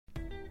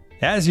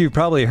As you've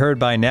probably heard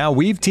by now,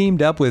 we've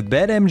teamed up with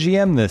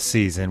BetMGM this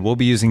season. We'll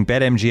be using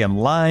BetMGM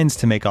lines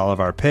to make all of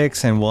our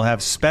picks, and we'll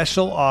have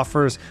special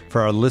offers for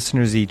our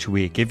listeners each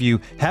week. If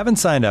you haven't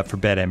signed up for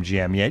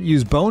BetMGM yet,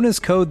 use bonus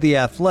code The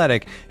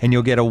Athletic, and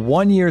you'll get a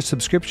 1-year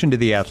subscription to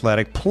The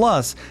Athletic,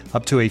 plus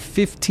up to a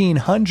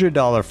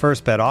 $1,500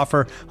 first bet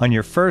offer on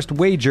your first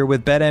wager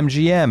with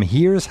BetMGM.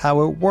 Here's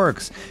how it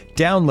works.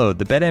 Download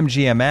the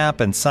BetMGM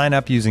app and sign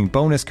up using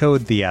bonus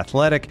code The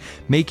Athletic.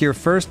 Make your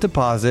first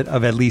deposit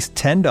of at least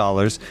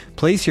 $10.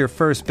 Place your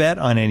first bet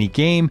on any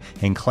game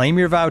and claim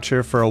your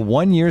voucher for a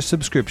 1-year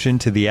subscription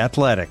to The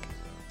Athletic.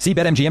 See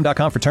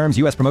BetMGM.com for terms.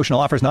 U.S. promotional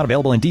offers not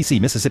available in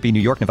D.C., Mississippi, New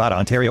York, Nevada,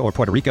 Ontario, or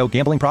Puerto Rico.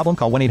 Gambling problem?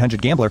 Call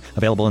 1-800-GAMBLER.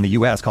 Available in the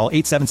U.S. Call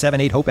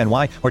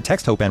 877-8-HOPE-NY or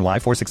text HOPE-NY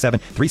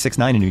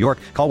 467-369 in New York.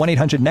 Call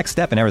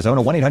 1-800-NEXT-STEP in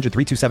Arizona.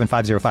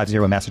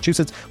 1-800-327-5050 in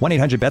Massachusetts.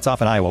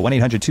 1-800-BETS-OFF in Iowa.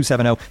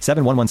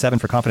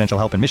 1-800-270-7117 for confidential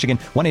help in Michigan.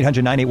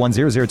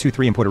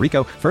 1-800-981-0023 in Puerto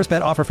Rico. First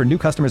bet offer for new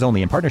customers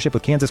only in partnership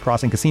with Kansas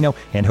Crossing Casino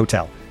and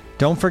Hotel.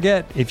 Don't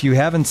forget, if you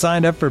haven't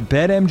signed up for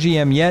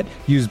BetMGM yet,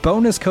 use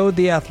bonus code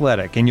The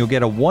Athletic, and you'll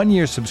get a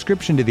 1-year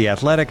subscription to The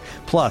Athletic,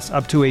 plus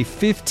up to a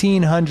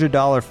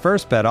 $1,500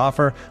 first bet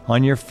offer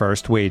on your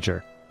first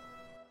wager.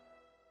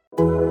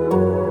 Go,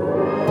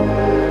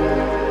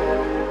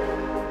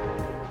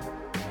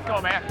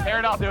 man. Tear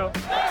it out, dude.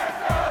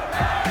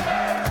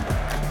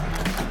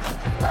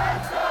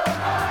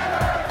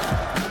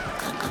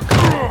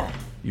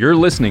 You're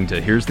listening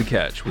to Here's the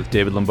Catch with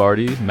David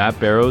Lombardi, Matt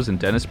Barrows, and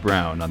Dennis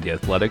Brown on the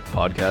Athletic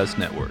Podcast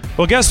Network.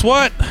 Well, guess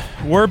what?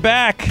 We're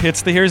back.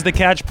 It's the Here's the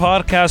Catch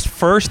podcast,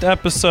 first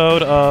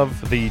episode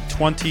of the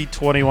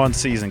 2021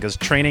 season, because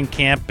training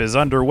camp is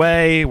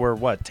underway.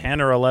 We're,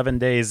 10 or 11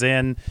 days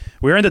in?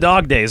 We're in the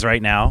dog days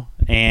right now,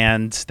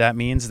 and that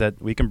means that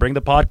we can bring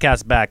the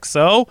podcast back.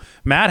 So,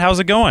 Matt, how's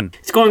it going?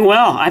 It's going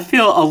well. I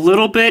feel a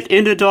little bit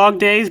into dog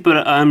days,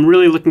 but I'm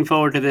really looking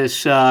forward to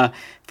this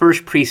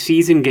first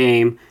preseason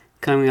game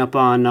coming up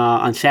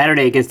on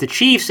Saturday against the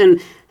Chiefs.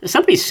 And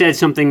somebody said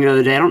something the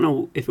other day, I don't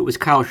know if it was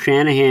Kyle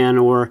Shanahan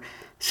or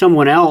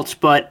someone else,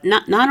 but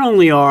not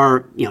only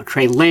are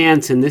Trey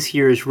Lance and this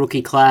year's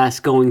rookie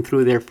class going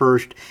through their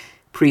first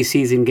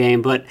preseason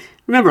game, but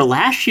remember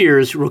last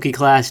year's rookie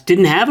class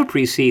didn't have a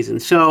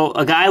preseason. So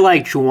a guy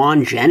like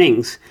Juwan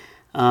Jennings,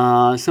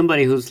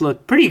 somebody who's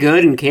looked pretty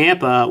good in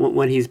camp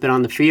when he's been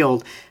on the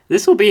field,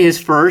 this will be his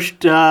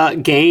first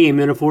game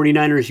in a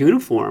 49ers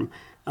uniform.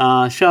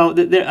 So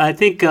I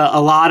think a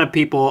lot of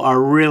people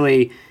are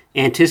really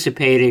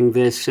anticipating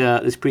this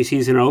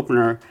preseason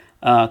opener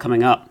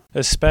coming up.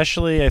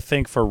 Especially, I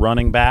think, for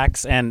running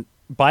backs and,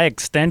 by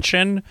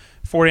extension,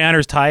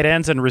 49ers tight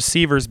ends and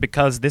receivers,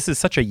 because this is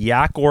such a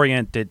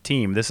yak-oriented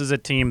team. This is a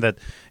team that,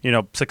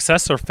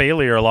 success or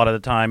failure a lot of the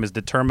time is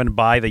determined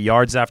by the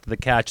yards after the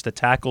catch, the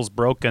tackles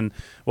broken.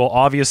 Well,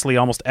 obviously,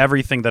 almost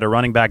everything that a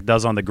running back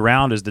does on the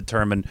ground is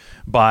determined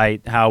by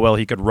how well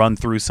he could run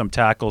through some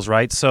tackles,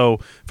 right? So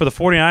for the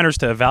 49ers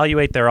to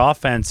evaluate their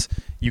offense,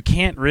 you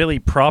can't really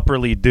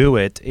properly do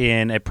it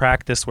in a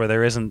practice where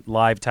there isn't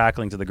live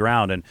tackling to the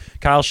ground. And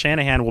Kyle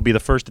Shanahan will be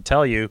the first to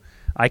tell you,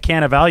 I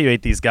can't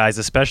evaluate these guys,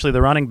 especially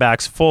the running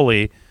backs,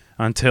 fully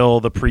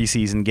until the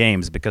preseason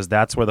games, because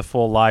that's where the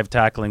full live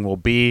tackling will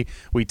be.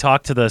 We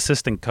talked to the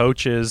assistant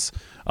coaches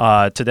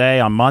today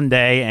on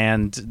Monday,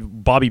 and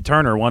Bobby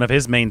Turner, one of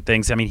his main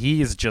things,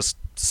 he is just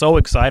so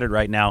excited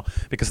right now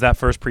because that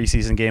first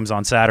preseason game's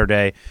on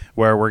Saturday,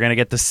 where we're going to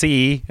get to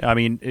see,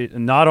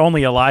 not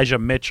only Elijah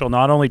Mitchell,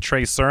 not only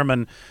Trey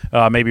Sermon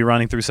maybe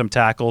running through some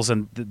tackles,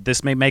 and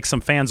this may make some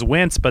fans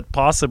wince, but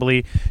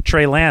possibly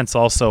Trey Lance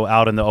also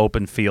out in the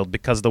open field,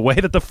 because the way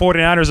that the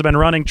 49ers have been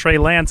running Trey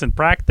Lance in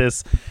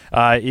practice,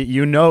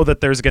 that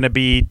there's going to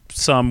be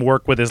some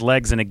work with his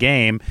legs in a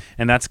game,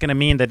 and that's going to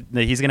mean that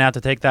he's going to have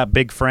to take that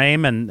big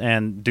frame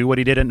and do what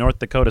he did at North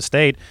Dakota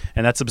State,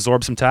 and that's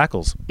absorb some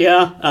tackles.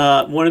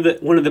 Yeah, one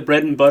of the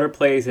bread and butter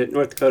plays at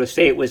North Dakota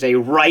State was a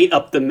right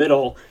up the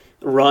middle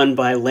run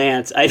by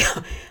Lance.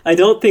 I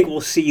don't think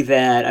we'll see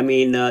that.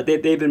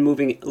 They've been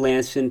moving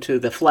Lance into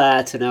the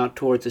flats and out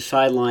towards the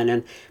sideline,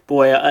 and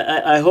boy,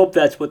 I hope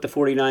that's what the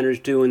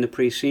 49ers do in the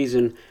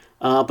preseason.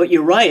 But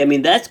you're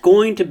right. That's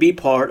going to be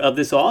part of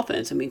this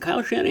offense.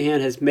 Kyle Shanahan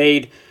has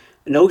made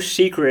no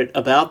secret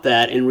about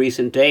that in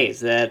recent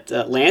days, that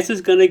Lance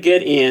is going to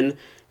get in,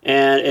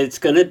 and it's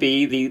going to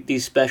be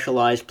these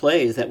specialized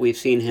plays that we've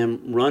seen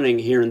him running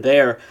here and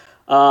there.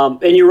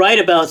 And you're right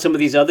about some of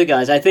these other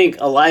guys. I think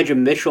Elijah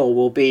Mitchell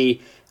will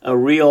be a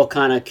real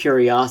kind of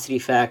curiosity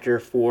factor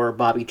for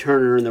Bobby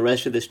Turner and the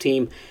rest of this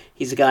team.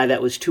 He's a guy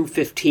that was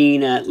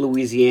 215 at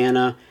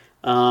Louisiana,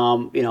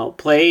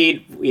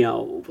 played,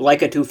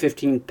 like a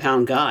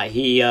 215-pound guy.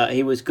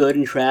 He was good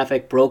in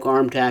traffic, broke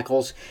arm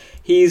tackles.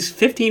 He's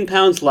 15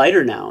 pounds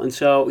lighter now, and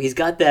so he's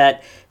got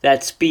that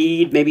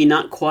speed, maybe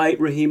not quite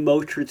Raheem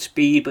Mostert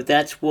speed, but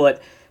that's what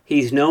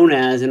he's known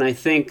as, and I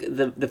think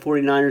the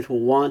 49ers will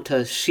want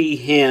to see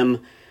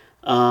him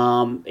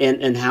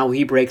and how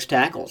he breaks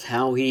tackles,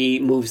 how he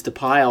moves the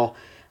pile.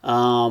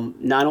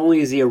 Not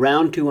only is he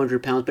around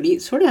 200 pounds, but he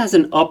sort of has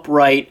an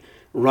upright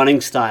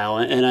running style.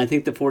 And I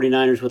think the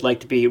 49ers would like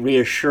to be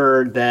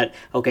reassured that,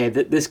 okay,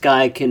 this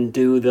guy can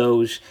do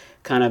those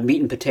kind of meat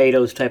and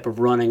potatoes type of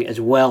running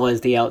as well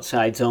as the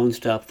outside zone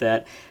stuff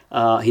that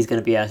he's going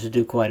to be asked to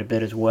do quite a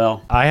bit as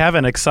well. I have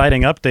an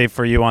exciting update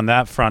for you on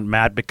that front,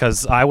 Matt,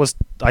 because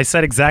I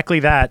said exactly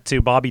that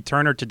to Bobby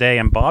Turner today,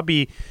 and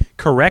Bobby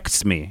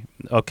corrects me.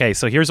 Okay,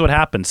 so here's what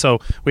happened. So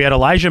we had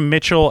Elijah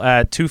Mitchell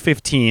at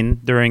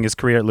 215 during his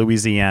career at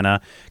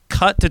Louisiana,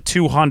 cut to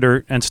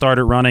 200 and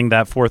started running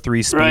that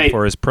 4.3 speed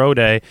for his pro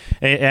day.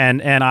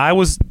 And I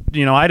was,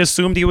 I'd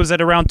assumed he was at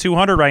around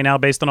 200 right now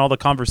based on all the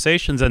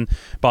conversations. And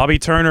Bobby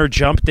Turner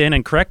jumped in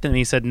and corrected me.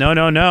 He said,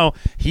 no,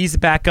 he's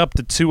back up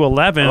to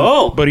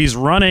 211, but he's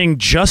running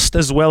just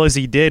as well as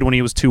he did when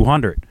he was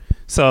 200.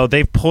 So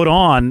they've put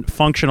on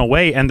functional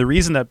weight, and the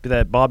reason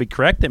that Bobby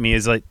corrected me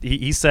is like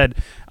he said,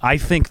 I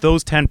think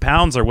those 10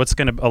 pounds are what's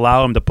going to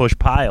allow him to push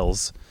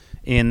piles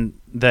in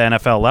the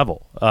NFL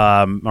level,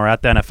 or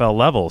at the NFL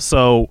level.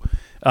 So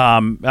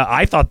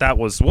I thought that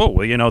was whoa.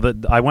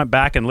 That I went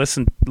back and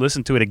listened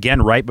to it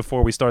again right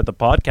before we started the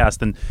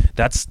podcast, and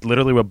that's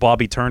literally what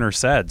Bobby Turner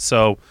said.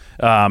 So.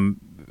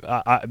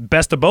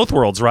 Best of both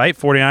worlds, right?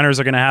 49ers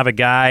are going to have a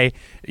guy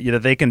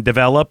that they can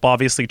develop.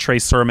 Obviously, Trey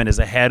Sermon is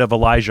ahead of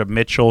Elijah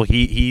Mitchell.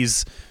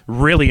 He's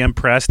really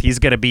impressed. He's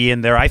going to be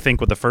in there, I think,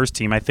 with the first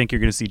team. I think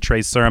you're going to see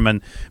Trey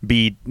Sermon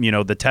be,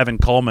 the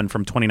Tevin Coleman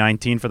from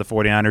 2019 for the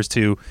 49ers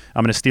to,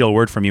 I'm going to steal a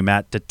word from you,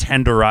 Matt, to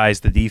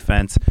tenderize the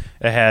defense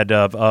ahead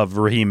of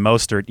Raheem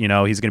Mostert.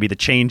 He's going to be the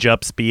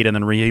change-up speed, and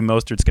then Raheem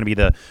Mostert's going to be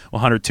the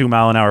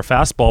 102-mile-an-hour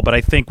fastball. But I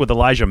think with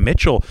Elijah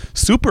Mitchell,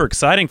 super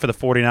exciting for the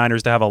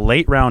 49ers to have a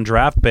late-round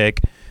draft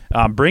pick,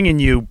 bringing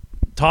you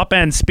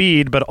top-end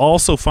speed, but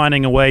also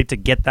finding a way to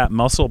get that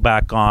muscle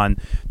back on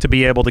to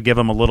be able to give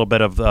him a little bit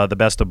of the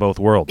best of both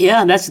worlds.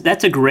 Yeah,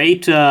 that's a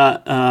great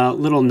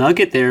little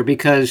nugget there,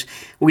 because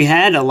we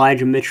had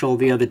Elijah Mitchell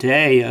the other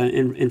day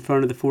in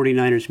front of the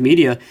 49ers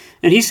media,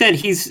 and he said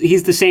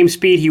he's the same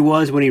speed he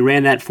was when he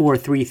ran that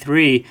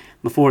 4.33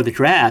 before the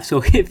draft.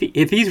 So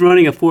if he's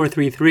running a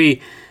 4.33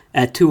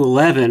 at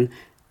 211,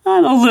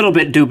 I'm a little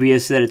bit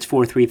dubious that it's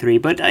 4.33,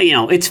 but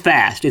it's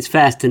fast. It's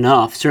fast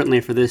enough,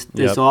 certainly for this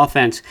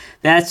offense.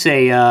 That's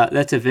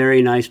a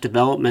very nice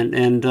development,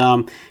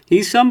 and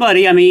he's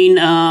somebody. I mean,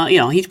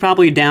 he's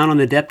probably down on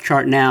the depth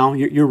chart now.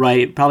 You're right.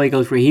 It probably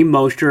goes Raheem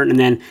Mostert, and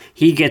then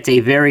he gets a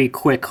very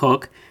quick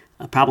hook,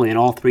 probably in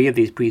all three of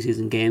these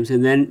preseason games,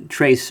 and then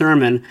Trey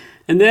Sermon,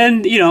 and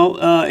then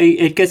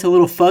it gets a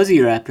little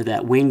fuzzier after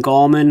that. Wayne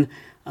Gallman.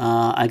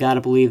 I got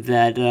to believe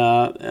that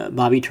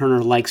Bobby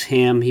Turner likes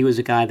him. He was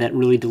a guy that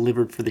really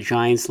delivered for the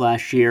Giants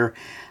last year.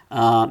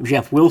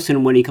 Jeff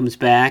Wilson when he comes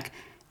back.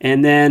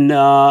 And then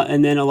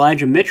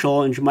Elijah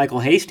Mitchell and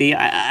JaMycal Hasty.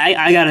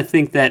 I got to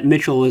think that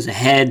Mitchell is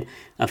ahead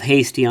of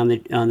Hasty on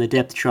the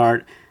depth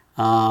chart.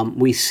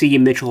 We see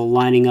Mitchell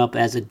lining up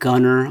as a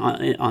gunner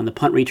on the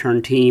punt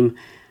return team,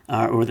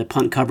 or the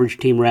punt coverage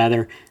team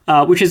rather,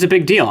 which is a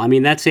big deal. I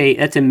mean, that's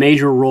a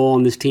major role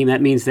in this team.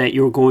 That means that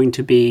you're going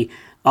to be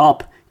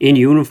up in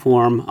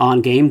uniform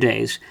on game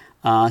days.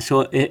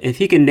 So if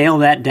he can nail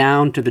that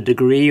down to the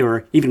degree,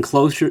 or even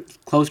close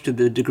to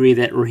the degree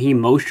that Raheem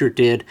Mostert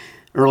did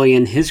early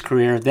in his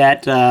career,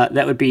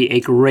 that would be a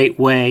great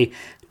way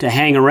to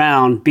hang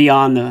around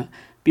beyond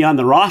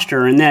the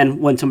roster, and then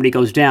when somebody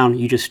goes down,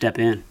 you just step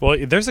in. Well,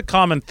 there's a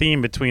common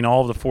theme between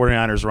all of the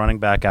 49ers running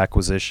back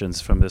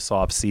acquisitions from this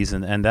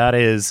offseason, and that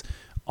is,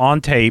 on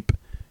tape,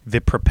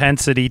 the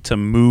propensity to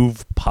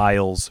move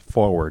piles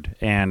forward.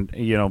 And,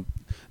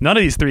 none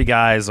of these three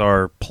guys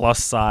are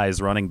plus-size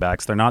running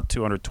backs. They're not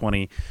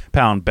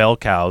 220-pound bell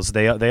cows.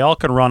 They all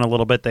can run a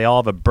little bit. They all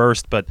have a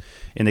burst. But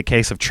in the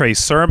case of Trey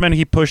Sermon,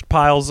 he pushed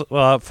piles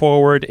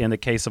forward. In the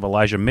case of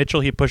Elijah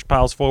Mitchell, he pushed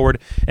piles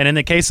forward. And in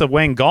the case of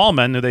Wayne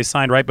Gallman, who they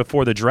signed right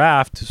before the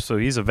draft, so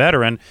he's a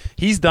veteran,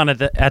 he's done it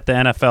at the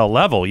NFL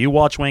level. You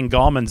watch Wayne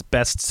Gallman's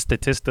best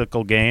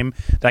statistical game.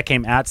 That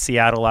came at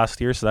Seattle last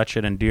year, so that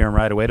should endear him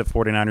right away to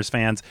 49ers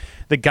fans.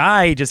 The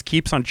guy just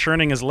keeps on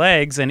churning his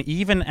legs, and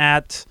even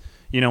at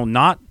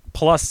not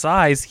plus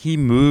size, he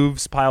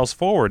moves piles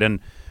forward. And,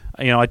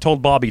 I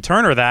told Bobby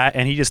Turner that,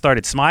 and he just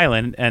started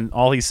smiling, and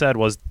all he said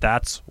was,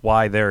 that's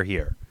why they're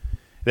here.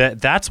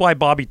 That's why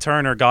Bobby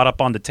Turner got up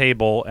on the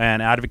table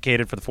and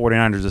advocated for the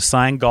 49ers to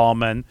sign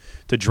Gallman,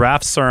 to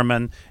draft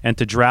Sermon, and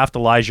to draft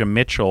Elijah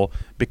Mitchell,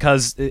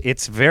 because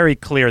it's very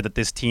clear that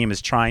this team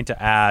is trying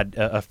to add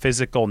a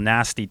physical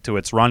nasty to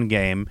its run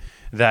game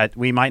that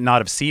we might not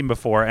have seen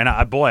before. And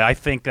I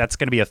think that's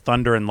going to be a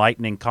thunder and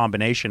lightning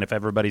combination if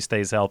everybody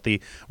stays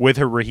healthy with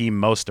Raheem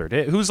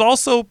Mostert, who's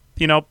also,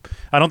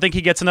 I don't think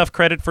he gets enough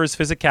credit for his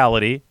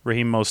physicality,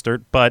 Raheem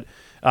Mostert, but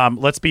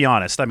let's be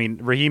honest. I mean,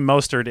 Raheem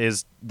Mostert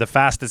is the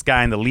fastest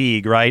guy in the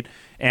league, right?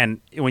 And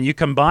when you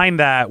combine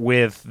that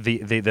with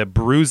the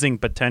bruising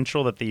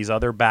potential that these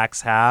other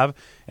backs have,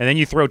 and then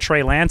you throw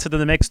Trey Lance into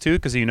the mix too,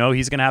 because you know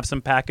he's going to have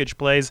some package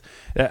plays.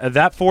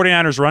 That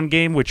 49ers run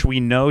game, which we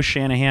know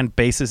Shanahan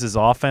bases his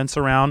offense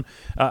around,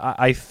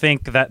 I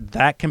think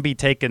that can be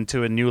taken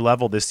to a new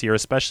level this year,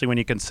 especially when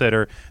you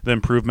consider the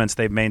improvements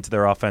they've made to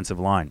their offensive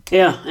line.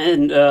 Yeah,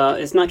 and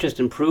it's not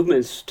just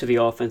improvements to the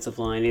offensive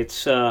line.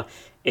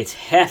 It's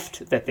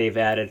heft that they've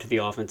added to the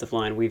offensive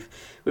line. We've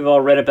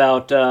all read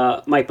about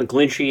Mike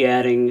McGlinchey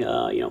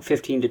adding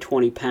 15 to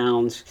 20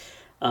 pounds.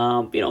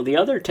 The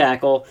other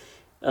tackle,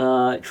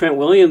 Trent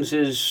Williams,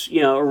 is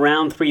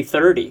around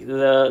 330.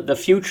 The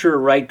future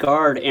right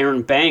guard,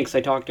 Aaron Banks,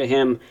 I talked to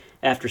him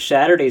after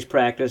Saturday's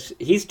practice.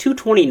 He's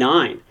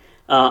 229.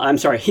 I'm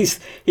sorry, he's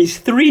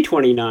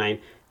 329.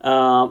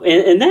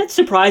 And that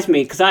surprised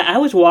me because I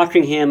was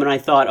watching him and I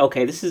thought,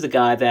 okay, this is a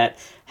guy that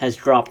has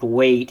dropped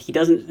weight.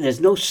 There's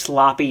no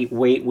sloppy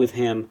weight with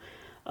him.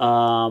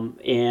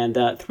 And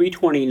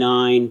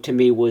 329 to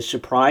me was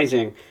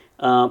surprising.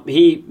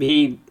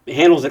 He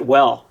handles it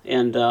well,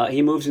 and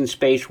he moves in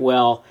space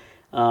well.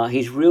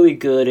 He's really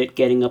good at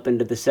getting up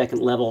into the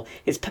second level.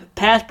 His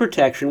pass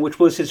protection, which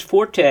was his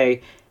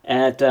forte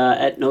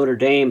at Notre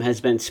Dame, has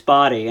been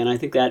spotty, and I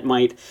think that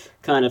might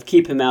kind of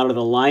keep him out of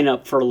the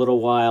lineup for a little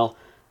while.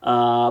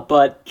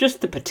 But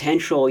just the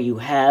potential you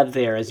have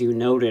there, as you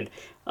noted.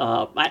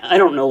 I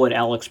don't know what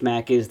Alex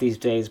Mack is these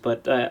days,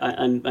 but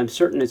I'm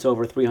certain it's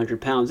over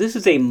 300 pounds. This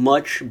is a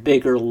much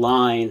bigger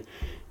line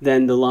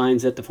than the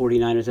lines that the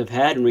 49ers have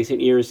had in recent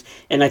years.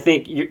 And I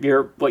think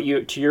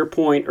to your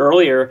point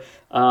earlier,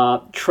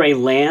 Trey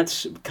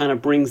Lance kind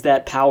of brings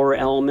that power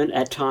element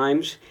at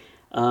times.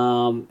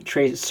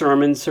 Trey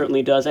Sermon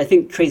certainly does. I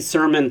think Trey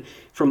Sermon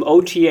from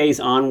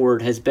OTAs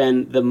onward has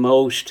been the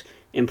most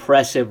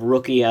impressive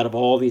rookie out of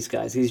all these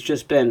guys. He's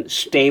just been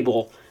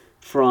stable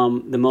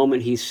from the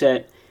moment he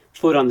set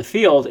foot on the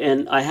field,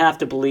 and I have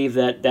to believe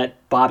that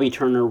Bobby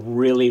Turner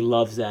really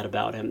loves that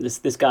about him.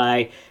 This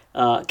guy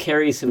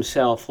carries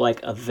himself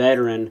like a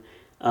veteran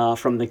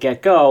from the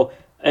get-go.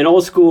 An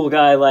old-school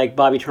guy like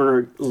Bobby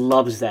Turner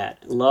loves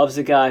that. Loves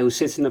a guy who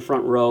sits in the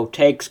front row,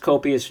 takes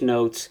copious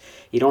notes.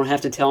 You don't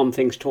have to tell him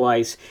things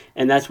twice,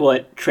 and that's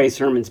what Trey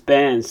Sermon's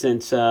been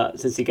since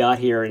he got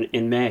here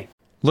in May.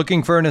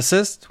 Looking for an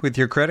assist with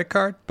your credit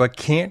card, but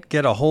can't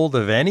get a hold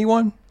of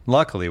anyone?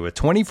 Luckily, with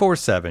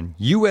 24/7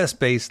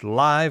 U.S.-based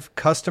live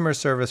customer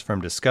service from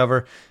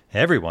Discover,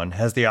 everyone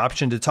has the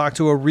option to talk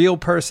to a real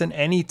person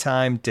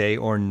anytime, day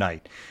or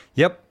night.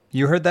 Yep,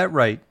 you heard that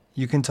right.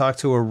 You can talk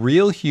to a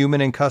real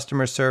human in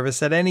customer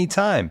service at any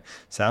time.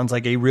 Sounds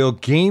like a real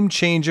game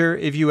changer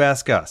if you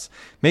ask us.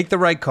 Make the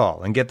right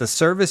call and get the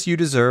service you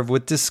deserve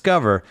with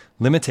Discover.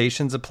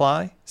 Limitations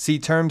apply. See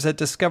terms at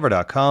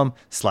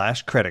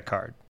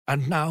discover.com/creditcard.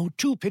 And now,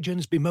 two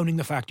pigeons bemoaning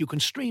the fact you can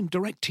stream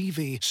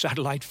DirecTV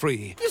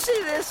satellite-free. You see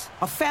this?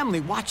 A family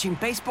watching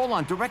baseball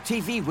on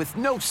DirecTV with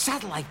no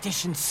satellite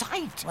dish in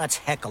sight. Let's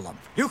heckle them.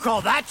 You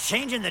call that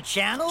changing the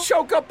channel?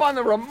 Choke up on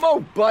the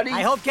remote, buddy.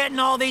 I hope getting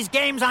all these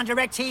games on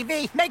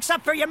DirecTV makes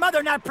up for your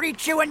mother not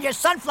pre-chewing your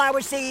sunflower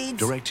seeds.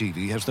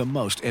 DirecTV has the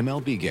most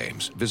MLB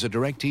games. Visit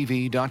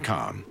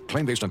DirecTV.com.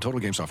 Claim based on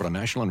total games offered on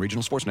national and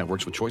regional sports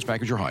networks with choice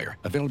package or higher.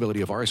 Availability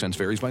of RSNs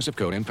varies by zip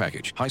code and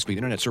package. High-speed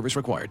internet service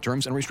required.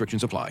 Terms and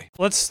restrictions apply.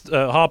 Let's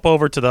hop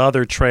over to the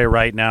other Trey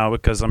right now,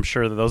 because I'm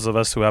sure that those of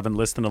us who haven't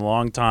listened in a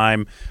long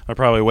time are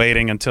probably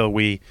waiting until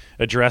we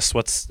address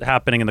what's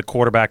happening in the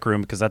quarterback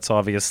room, because that's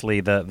obviously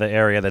the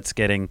area that's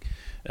getting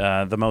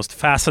the most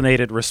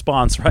fascinated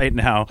response right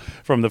now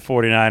from the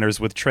 49ers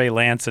with Trey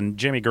Lance and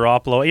Jimmy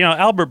Garoppolo.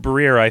 Albert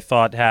Breer, I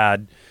thought,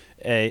 had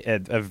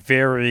a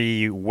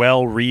very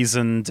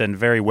well-reasoned and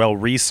very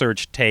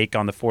well-researched take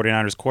on the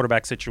 49ers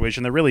quarterback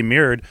situation that really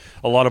mirrored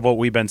a lot of what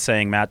we've been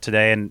saying, Matt,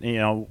 today. And,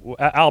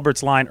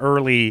 Albert's line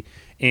early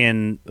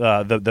in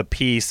the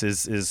piece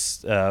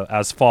is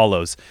as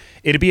follows.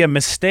 It'd be a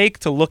mistake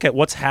to look at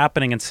what's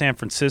happening in San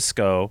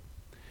Francisco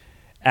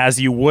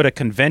as you would a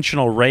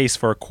conventional race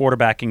for a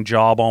quarterbacking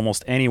job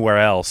almost anywhere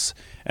else.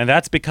 And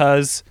that's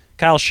because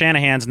Kyle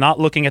Shanahan's not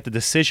looking at the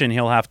decision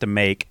he'll have to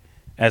make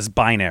as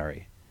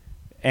binary.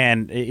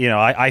 And,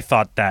 I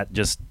thought that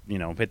just,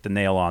 hit the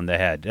nail on the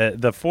head.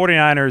 The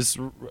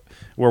 49ers,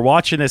 we're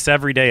watching this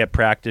every day at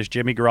practice.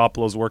 Jimmy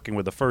Garoppolo's working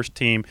with the first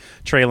team.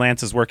 Trey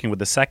Lance is working with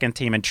the second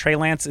team. And Trey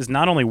Lance is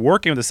not only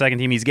working with the second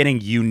team, he's getting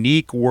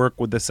unique work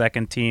with the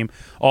second team,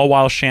 all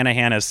while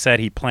Shanahan has said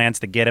he plans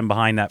to get him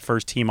behind that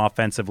first team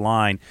offensive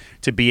line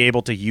to be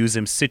able to use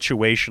him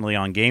situationally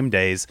on game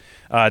days.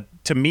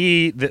 To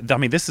me,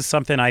 this is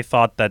something I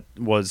thought that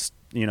was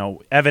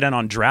evident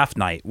on draft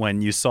night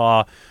when you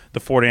saw the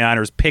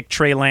 49ers pick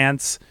Trey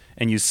Lance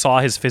and you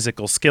saw his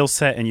physical skill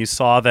set and you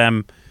saw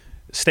them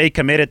stay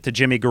committed to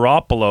Jimmy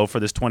Garoppolo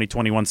for this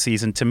 2021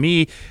 season. To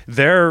me,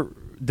 they're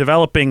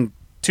developing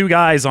two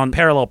guys on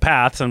parallel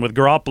paths, and with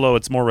Garoppolo,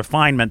 it's more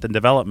refinement than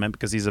development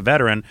because he's a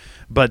veteran,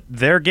 but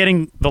they're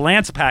getting the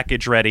Lance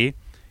package ready,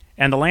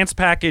 And the Lance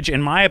package,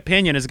 in my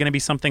opinion, is going to be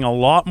something a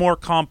lot more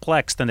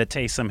complex than the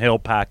Taysom Hill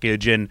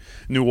package in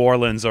New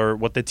Orleans or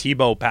what the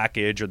Tebow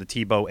package or the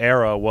Tebow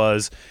era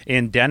was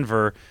in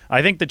Denver.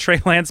 I think the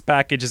Trey Lance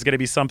package is going to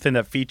be something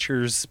that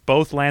features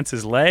both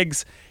Lance's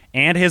legs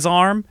and his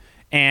arm.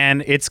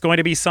 And it's going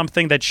to be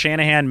something that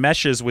Shanahan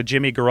meshes with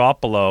Jimmy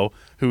Garoppolo,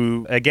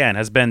 who, again,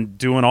 has been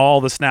doing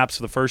all the snaps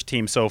for the first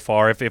team so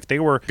far. If they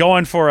were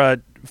going for a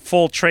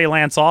full Trey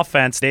Lance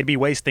offense, they'd be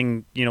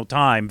wasting,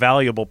 time,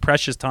 valuable,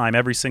 precious time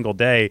every single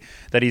day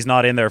that he's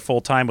not in there full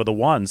time with the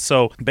ones.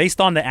 So based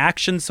on the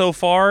action so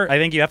far, I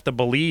think you have to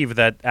believe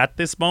that at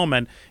this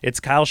moment, it's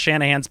Kyle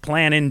Shanahan's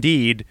plan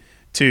indeed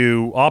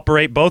to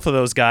operate both of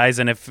those guys.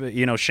 And if,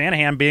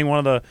 Shanahan being one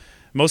of the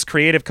most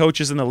creative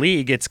coaches in the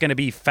league, it's going to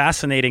be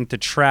fascinating to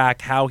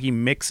track how he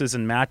mixes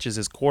and matches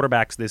his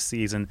quarterbacks this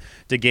season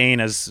to gain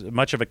as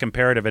much of a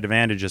comparative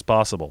advantage as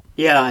possible.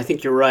 Yeah, I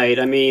think you're right.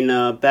 I mean,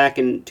 back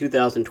in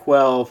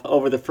 2012,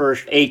 over the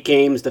first 8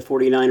 games, the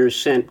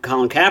 49ers sent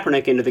Colin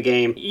Kaepernick into the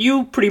game.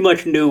 You pretty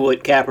much knew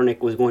what Kaepernick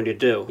was going to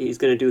do. He's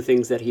going to do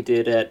things that he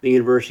did at the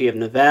University of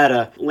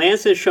Nevada.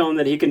 Lance has shown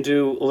that he can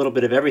do a little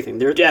bit of everything.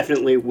 There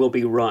definitely will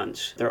be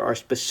runs. There are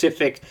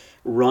specific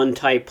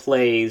run-type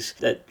plays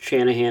that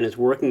Shanahan is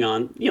working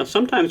on,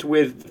 sometimes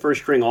with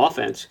first-string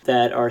offense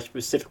that are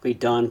specifically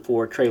done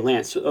for Trey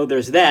Lance. So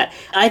there's that.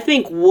 I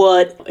think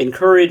what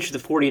encouraged the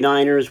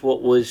 49ers,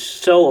 what was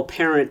so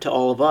apparent to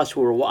all of us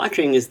who were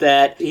watching, is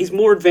that he's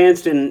more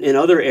advanced in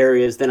other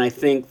areas than I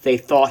think they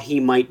thought he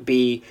might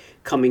be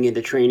coming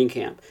into training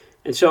camp.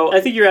 And so I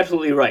think you're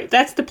absolutely right.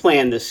 That's the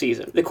plan this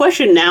season. The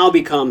question now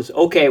becomes,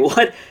 okay,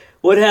 what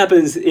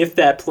happens if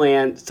that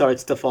plan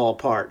starts to fall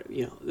apart?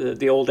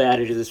 The old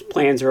adage is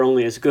plans are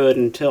only as good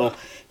until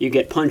you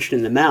get punched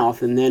in the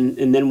mouth, and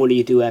then what do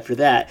you do after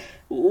that?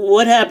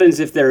 What happens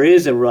if there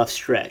is a rough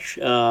stretch?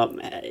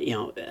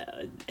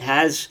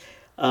 Has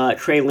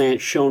Trey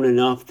Lance shown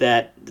enough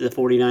that the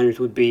 49ers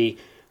would be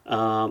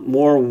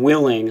more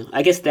willing?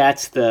 I guess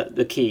that's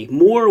the key.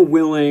 More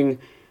willing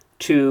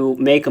to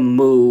make a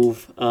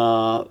move,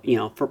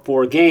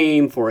 for a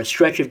game, for a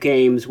stretch of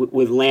games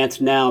with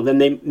Lance now than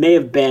they may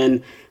have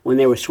been when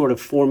they were sort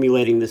of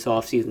formulating this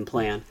offseason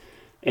plan.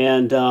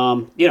 And,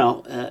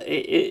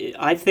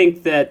 I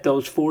think that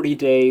those 40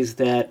 days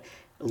that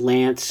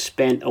Lance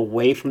spent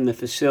away from the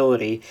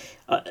facility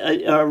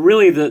are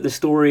really the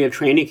story of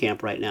training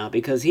camp right now,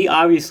 because he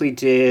obviously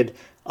did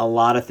a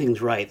lot of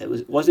things right.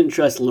 It wasn't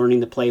just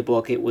learning the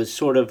playbook. It was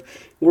sort of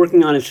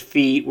working on his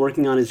feet,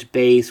 working on his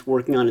base,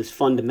 working on his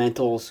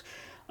fundamentals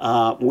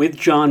with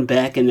John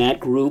Beck and that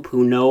group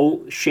who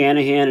know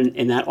Shanahan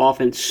and that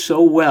offense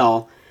so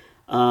well.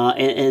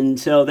 And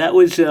so that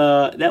was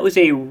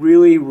a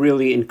really,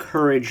 really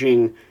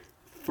encouraging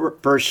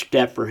first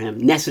step for him,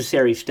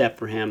 necessary step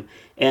for him.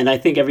 And I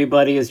think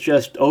everybody is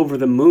just over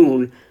the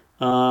moon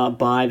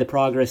by the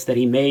progress that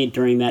he made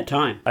during that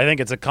time. I think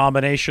it's a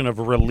combination of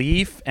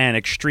relief and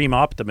extreme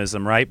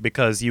optimism, right?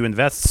 Because you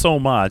invest so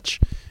much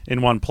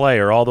in one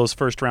player, all those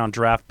first-round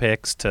draft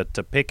picks to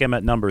pick him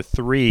at number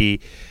 3.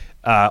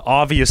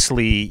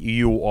 Obviously,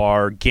 you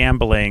are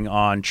gambling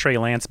on Trey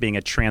Lance being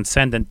a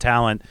transcendent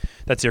talent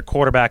that's your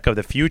quarterback of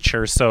the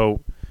future, so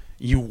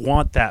you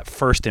want that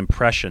first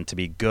impression to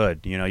be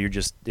good.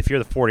 If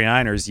you're the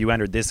 49ers, you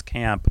entered this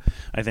camp,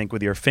 I think,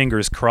 with your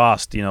fingers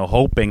crossed,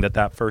 hoping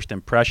that first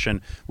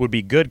impression would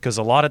be good, because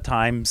a lot of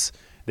times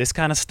this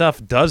kind of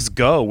stuff does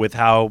go with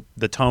how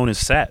the tone is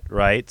set,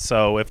 right?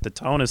 So if the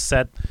tone is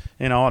set,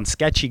 on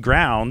sketchy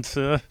ground,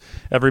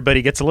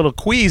 everybody gets a little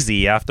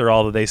queasy after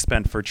all that they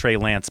spent for Trey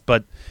Lance.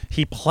 But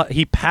he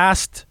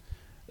passed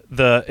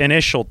the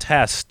initial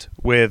test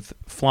with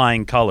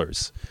flying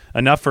colors,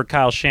 enough for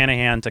Kyle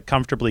Shanahan to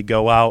comfortably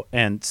go out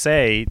and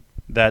say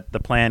that the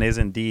plan is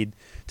indeed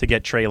to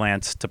get Trey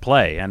Lance to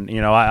play. And,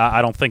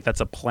 I don't think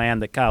that's a plan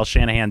that Kyle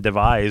Shanahan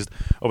devised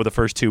over the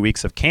first 2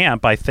 weeks of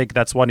camp. I think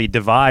that's what he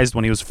devised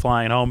when he was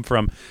flying home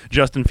from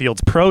Justin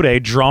Fields' Pro Day,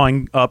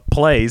 drawing up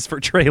plays for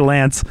Trey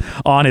Lance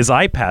on his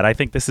iPad. I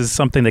think this is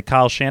something that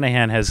Kyle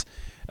Shanahan has,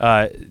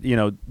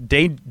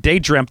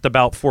 daydreamt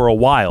about for a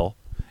while.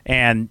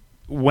 And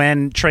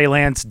when Trey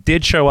Lance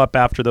did show up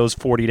after those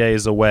 40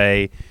 days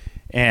away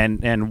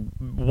and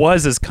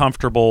was as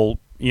comfortable,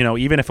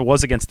 even if it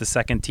was against the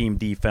second-team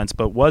defense,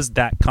 but was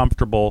that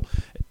comfortable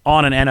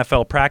on an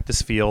NFL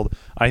practice field,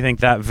 I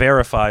think that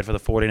verified for the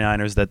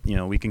 49ers that,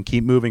 we can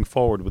keep moving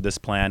forward with this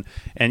plan.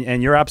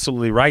 And you're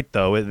absolutely right,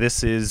 though.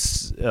 This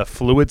is a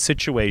fluid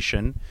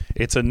situation.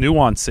 It's a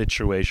nuanced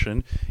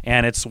situation,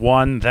 and it's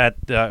one that,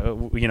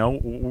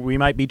 we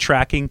might be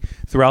tracking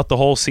throughout the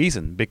whole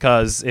season,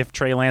 because if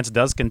Trey Lance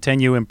does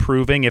continue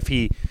improving, if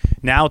he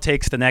now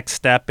takes the next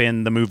step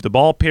in the move the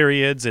ball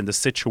periods, in the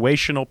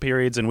situational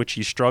periods in which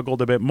he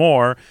struggled a bit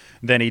more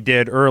than he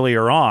did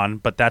earlier on,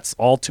 but that's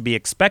all to be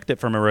expected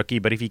from a rookie.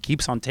 But if he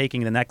keeps on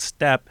taking the next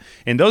step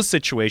in those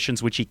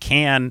situations, which he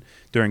can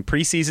during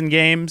preseason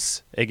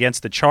games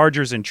against the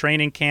Chargers in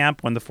training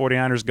camp when the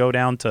 49ers go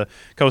down to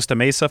Costa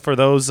Mesa for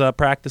those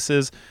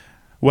practices,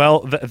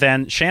 well,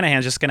 then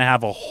Shanahan's just going to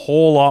have a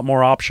whole lot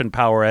more option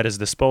power at his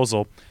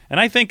disposal. And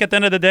I think at the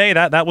end of the day,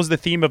 that was the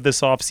theme of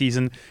this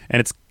offseason, and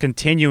it's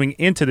continuing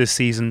into this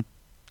season,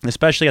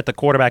 especially at the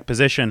quarterback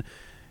position.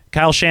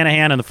 Kyle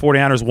Shanahan and the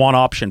 49ers want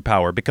option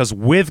power, because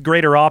with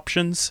greater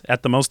options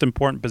at the most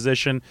important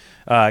position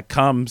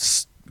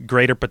comes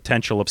greater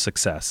potential of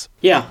success.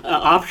 Yeah,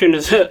 option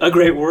is a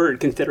great word,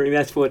 considering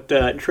that's what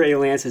Trey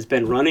Lance has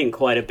been running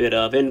quite a bit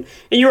of. And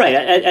you're right,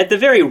 at the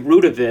very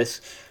root of this,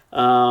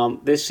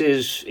 this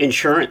is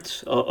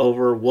insurance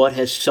over what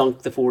has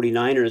sunk the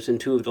 49ers in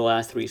 2 of the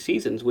last 3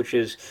 seasons, which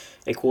is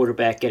a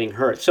quarterback getting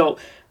hurt. So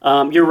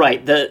you're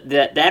right.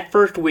 That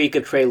first week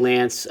of Trey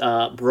Lance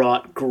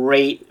brought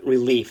great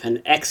relief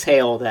and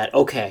exhale that,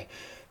 okay,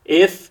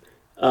 if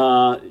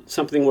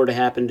something were to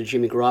happen to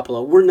Jimmy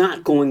Garoppolo, we're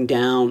not going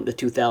down the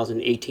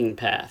 2018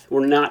 path.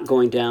 We're not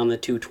going down the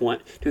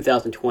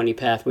 2020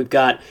 path. We've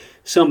got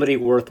somebody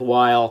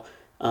worthwhile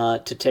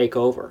to take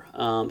over.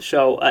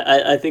 So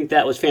I think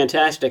that was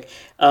fantastic.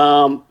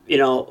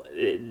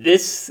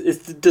 This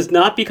does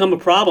not become a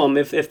problem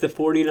if the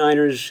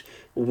 49ers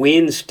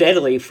win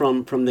steadily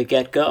from the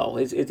get-go.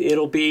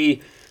 It'll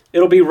be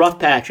rough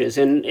patches,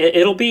 and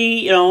it'll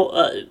be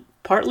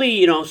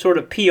partly sort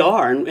of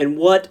PR and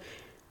what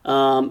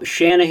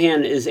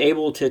Shanahan is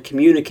able to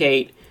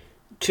communicate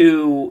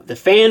to the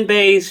fan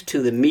base,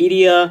 to the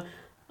media,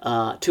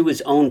 to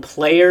his own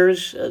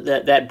players.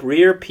 That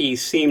Breer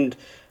piece seemed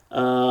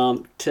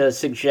to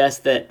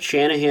suggest that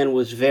Shanahan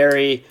was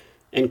very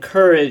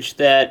encouraged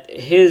that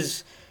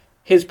his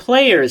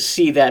players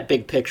see that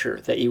big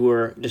picture that you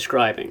were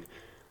describing,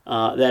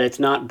 that it's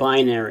not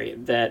binary,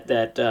 that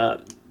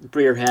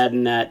Breer had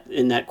in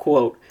that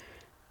quote.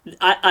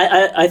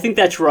 I think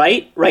that's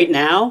right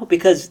now,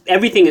 because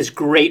everything is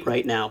great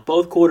right now.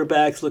 Both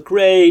quarterbacks look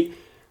great.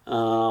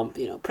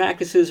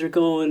 Practices are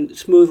going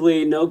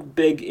smoothly. No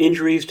big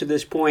injuries to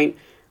this point.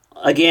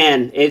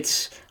 Again,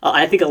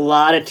 I think a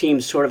lot of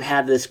teams sort of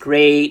have this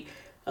great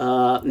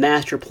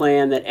master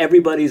plan that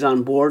everybody's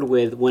on board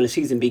with when a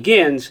season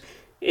begins.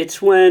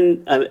 It's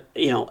when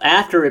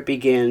after it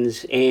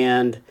begins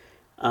and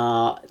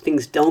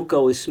things don't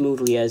go as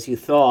smoothly as you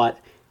thought,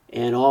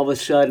 and all of a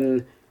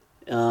sudden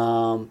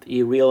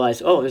you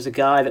realize, oh, there's a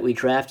guy that we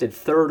drafted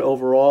 3rd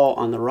overall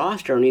on the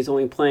roster, and he's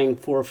only playing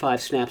 4 or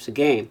 5 snaps a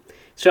game.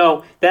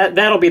 So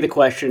that'll be the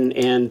question,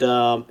 and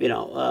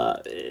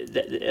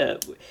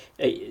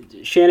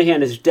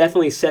Shanahan has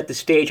definitely set the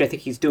stage. I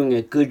think he's doing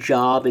a good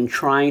job in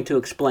trying to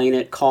explain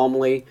it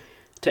calmly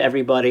to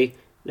everybody.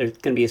 There's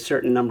going to be a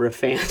certain number of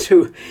fans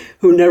who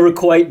never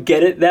quite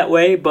get it that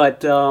way,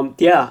 but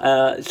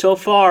so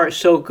far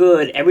so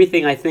good.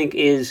 Everything I think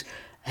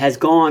has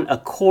gone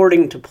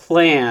according to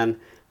plan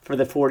for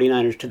the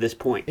 49ers to this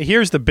point.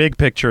 Here's the big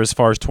picture as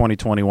far as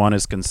 2021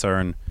 is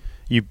concerned.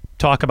 You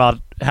talk about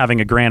having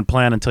a grand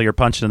plan until you're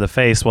punched in the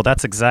face. Well,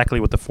 that's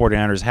exactly what the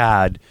 49ers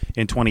had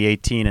in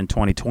 2018 and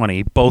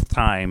 2020. Both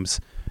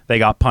times they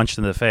got punched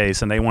in the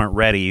face, and they weren't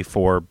ready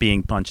for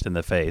being punched in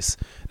the face.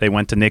 They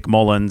went to Nick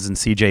Mullins and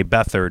C.J.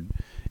 Beathard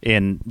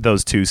in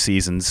those 2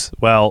 seasons.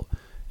 Well,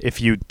 if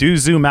you do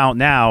zoom out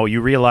now, you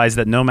realize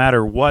that no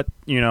matter what,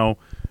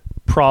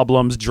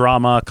 problems,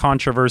 drama,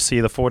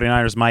 controversy the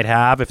 49ers might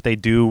have if they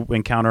do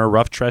encounter a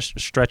rough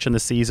stretch in the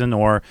season,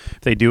 or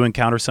if they do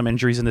encounter some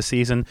injuries in the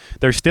season,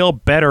 they're still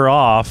better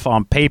off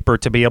on paper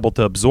to be able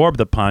to absorb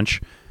the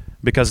punch,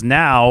 because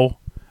now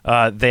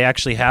they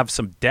actually have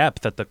some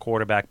depth at the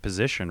quarterback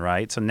position,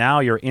 right? So now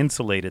you're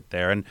insulated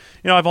there. And,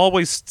 I've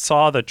always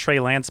saw the Trey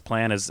Lance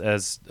plan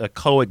as a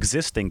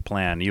coexisting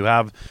plan. You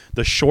have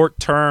the short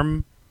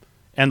term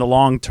and the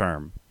long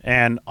term.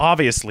 And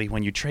obviously,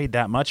 when you trade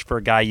that much for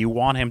a guy, you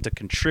want him to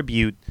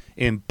contribute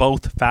in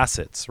both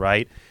facets,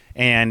 right?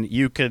 And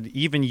you could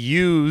even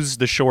use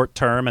the short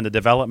term and the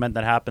development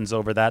that happens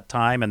over that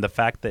time, and the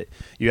fact that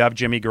you have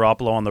Jimmy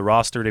Garoppolo on the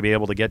roster to be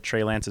able to get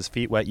Trey Lance's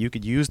feet wet. You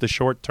could use the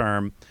short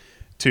term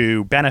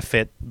to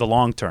benefit the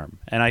long term.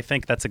 And I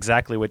think that's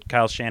exactly what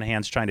Kyle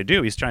Shanahan's trying to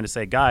do. He's trying to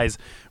say, guys,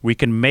 we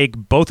can make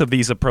both of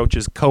these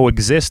approaches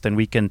coexist, and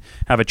we can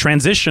have a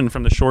transition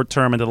from the short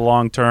term into the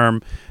long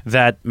term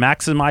that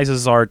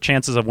maximizes our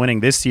chances of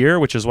winning this year,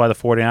 which is why the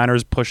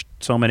 49ers pushed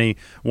so many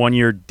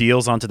one-year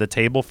deals onto the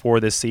table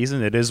for this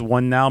season. It is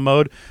win now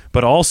mode,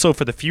 but also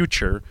for the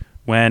future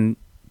when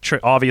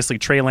obviously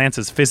Trey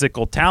Lance's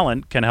physical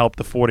talent can help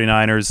the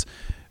 49ers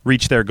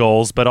reach their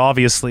goals, but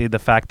obviously the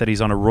fact that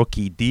he's on a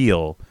rookie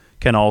deal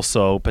can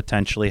also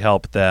potentially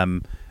help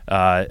them,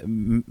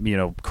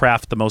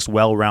 craft the most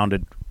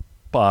well-rounded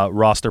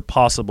roster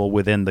possible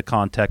within the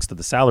context of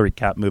the salary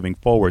cap moving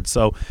forward.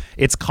 So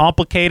it's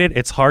complicated.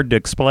 It's hard to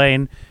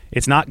explain.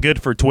 It's not good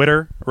for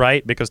Twitter,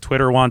 right? Because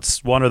Twitter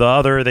wants one or the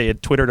other.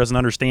 Twitter doesn't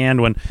understand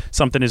when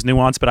something is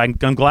nuanced. But I'm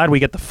glad we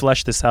get to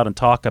flesh this out and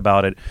talk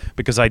about it,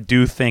 because I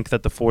do think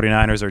that the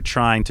 49ers are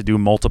trying to do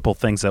multiple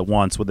things at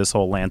once with this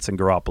whole Lance and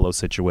Garoppolo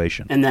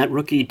situation. And that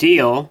rookie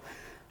deal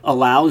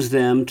allows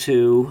them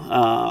to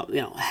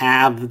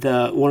have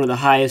one of the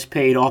highest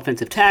paid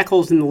offensive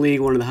tackles in the league,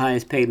 one of the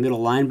highest paid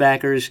middle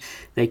linebackers.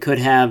 They could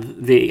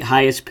have the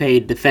highest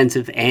paid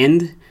defensive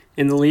end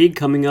in the league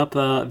coming up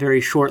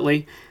very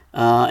shortly.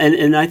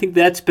 And I think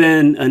that's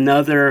been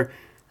another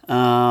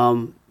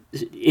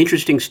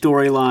interesting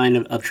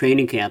storyline of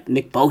training camp.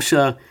 Nick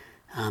Bosa,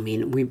 I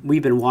mean,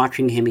 we've been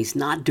watching him. He's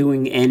not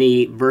doing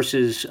any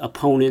versus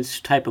opponents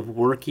type of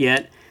work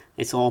yet.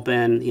 It's all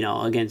been,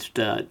 against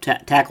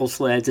tackle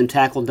sleds and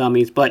tackle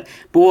dummies. But,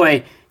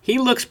 boy, he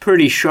looks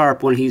pretty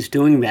sharp when he's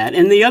doing that.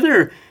 And the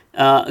other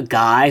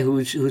guy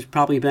who's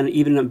probably been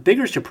even a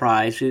bigger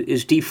surprise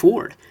is Dee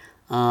Ford.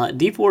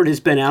 Dee Ford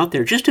has been out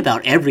there just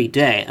about every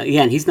day.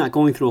 Again, he's not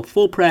going through a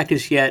full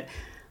practice yet,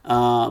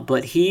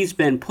 but he's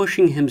been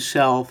pushing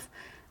himself.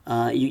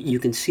 You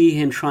can see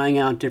him trying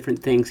out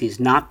different things. He's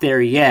not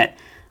there yet.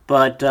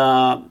 But,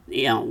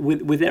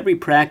 with every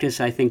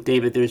practice, I think,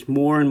 David, there's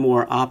more and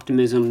more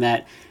optimism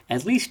that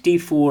at least Dee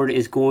Ford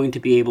is going to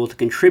be able to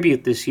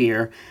contribute this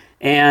year.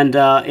 And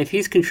if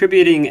he's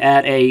contributing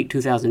at a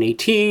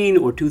 2018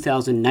 or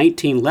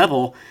 2019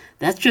 level,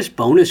 that's just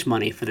bonus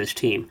money for this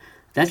team.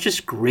 That's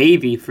just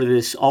gravy for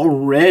this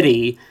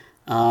already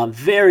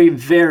very,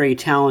 very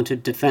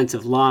talented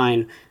defensive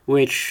line,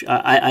 which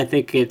I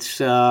think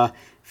it's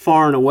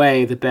far and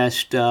away the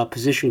best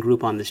position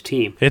group on this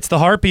team. It's the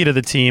heartbeat of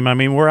the team. I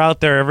mean, we're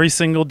out there every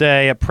single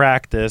day at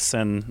practice,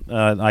 and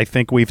I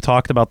think we've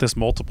talked about this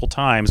multiple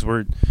times.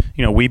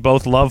 We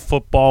both love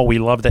football. We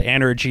love the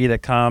energy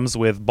that comes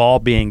with ball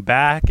being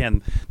back,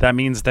 and that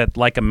means that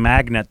like a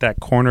magnet,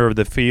 that corner of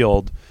the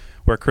field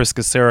where Chris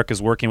Kasarik is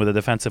working with a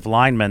defensive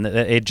lineman,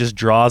 it just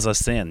draws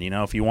us in.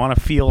 If you want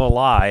to feel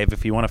alive,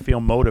 if you want to feel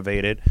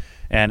motivated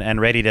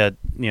and ready to,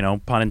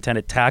 pun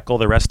intended, tackle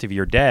the rest of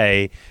your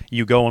day,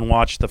 you go and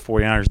watch the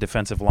 49ers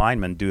defensive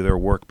linemen do their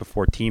work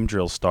before team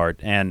drills start.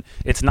 And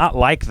it's not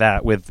like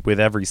that with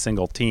every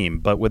single team.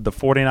 But with the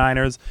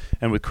 49ers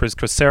and with Chris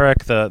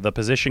Kasarik, the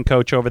position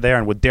coach over there,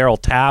 and with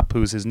Darryl Tapp,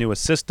 who's his new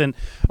assistant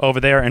over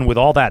there, and with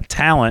all that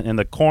talent in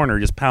the corner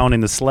just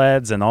pounding the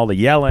sleds and all the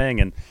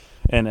yelling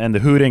and the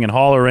hooting and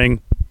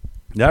hollering,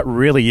 that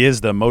really is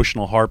the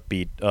emotional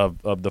heartbeat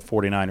of the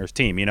 49ers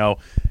team.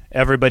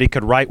 Everybody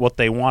could write what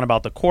they want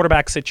about the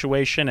quarterback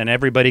situation, and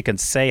everybody can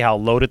say how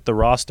loaded the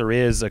roster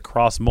is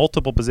across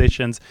multiple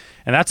positions,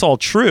 and that's all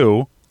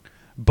true.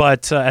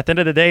 But at the end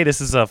of the day, this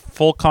is a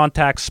full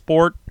contact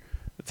sport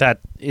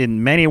that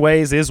in many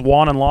ways is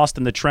won and lost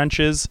in the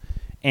trenches.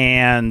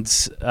 And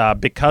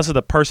because of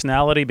the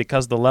personality,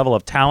 because of the level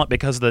of talent,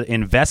 because of the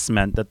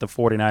investment that the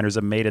 49ers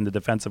have made in the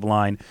defensive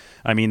line,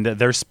 I mean,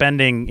 they're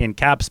spending in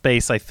cap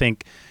space, I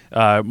think,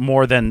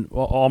 more than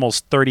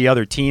almost 30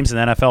 other teams in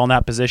the NFL in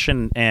that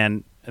position.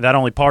 And that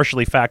only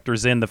partially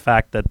factors in the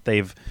fact that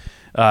they've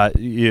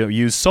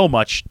used so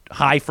much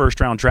high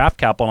first-round draft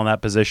capital on that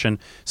position.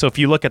 So if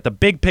you look at the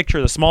big picture,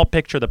 the small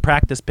picture, the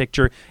practice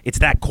picture, it's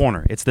that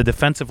corner. It's the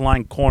defensive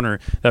line corner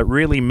that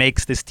really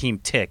makes this team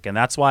tick, and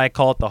that's why I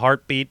call it the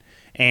heartbeat.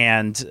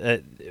 And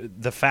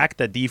the fact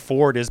that Dee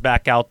Ford is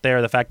back out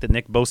there, the fact that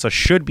Nick Bosa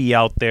should be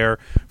out there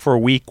for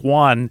week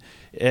one,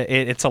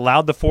 it's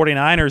allowed the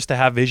 49ers to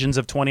have visions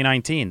of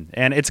 2019.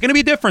 And it's going to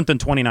be different than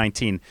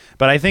 2019,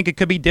 but I think it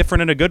could be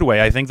different in a good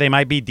way. I think they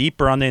might be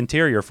deeper on the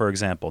interior, for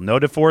example. No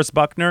DeForest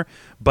Buckner,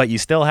 but you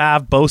still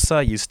have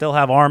Bosa, you still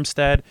have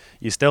Armstead,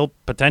 you still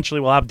potentially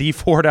will have Dee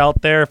Ford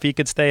out there if he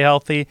could stay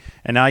healthy,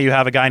 and now you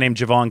have a guy named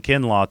Javon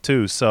Kinlaw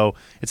too. So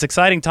it's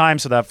exciting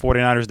times for that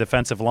 49ers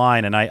defensive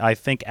line, and I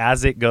think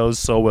as it goes,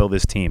 so will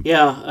this team.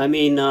 Yeah, I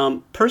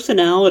mean,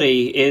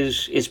 personality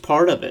is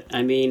part of it.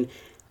 I mean,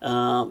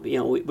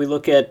 we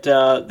look at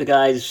the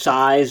guy's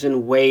size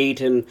and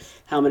weight and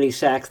how many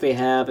sacks they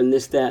have and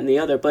this, that, and the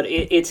other, but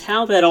it's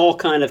how that all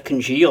kind of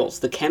congeals,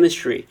 the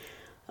chemistry,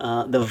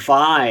 the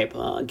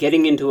vibe,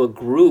 getting into a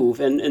groove,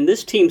 and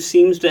this team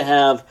seems to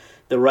have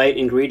the right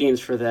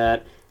ingredients for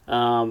that.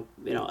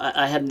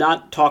 I have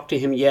not talked to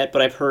him yet,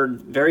 but I've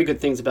heard very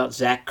good things about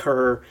Zach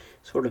Kerr,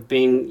 sort of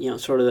being,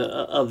 sort of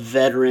a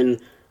veteran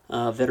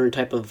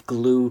type of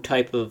glue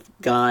type of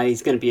guy.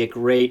 He's going to be a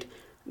great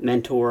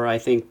mentor, I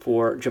think,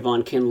 for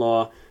Javon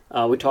Kinlaw.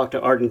 We talked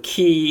to Arden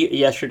Key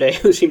yesterday,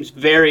 who seems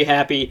very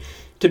happy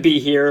to be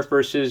here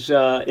versus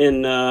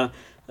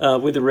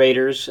with the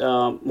Raiders.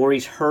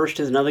 Maurice Hurst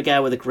is another guy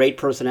with a great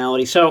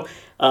personality. So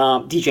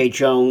DJ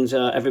Jones,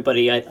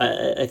 everybody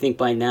I think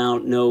by now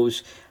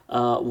knows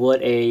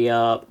what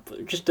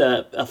just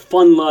a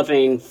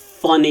fun-loving,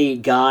 funny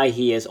guy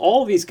he is.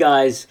 All of these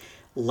guys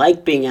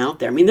like being out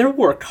there. I mean, they're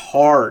worked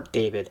hard,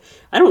 David.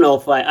 I don't know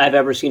if I've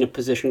ever seen a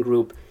position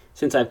group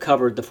since I've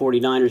covered the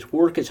 49ers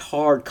work as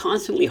hard,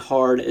 constantly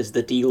hard as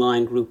the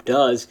D-line group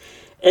does.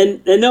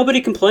 And nobody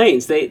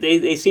complains.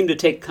 They seem to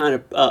take kind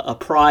of a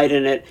pride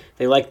in it.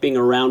 They like being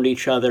around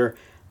each other.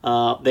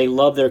 They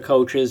love their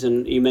coaches.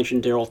 And you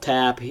mentioned Darryl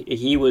Tapp.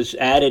 He was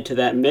added to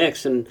that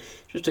mix. And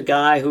just a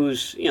guy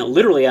who's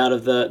literally out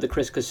of the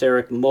Chris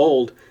Kasarik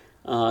mold.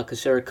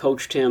 Kasarik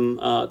coached him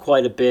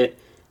quite a bit.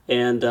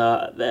 And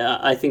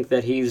I think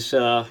that he's,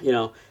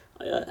 in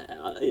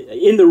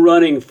the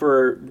running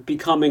for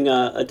becoming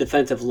a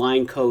defensive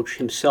line coach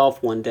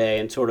himself one day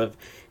and sort of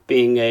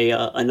being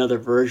another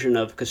version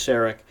of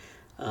Kasarik.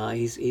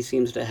 He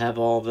seems to have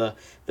all the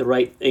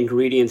right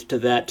ingredients to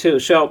that too.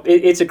 So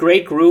it's a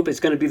great group. It's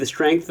going to be the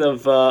strength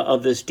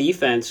of this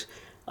defense.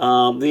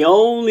 The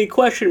only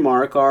question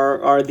mark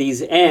are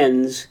these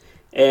ends,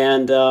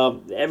 and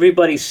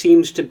everybody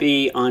seems to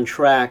be on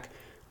track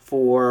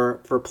for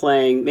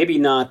playing. Maybe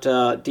not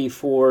Dee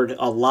Ford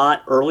a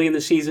lot early in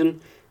the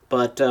season,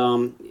 but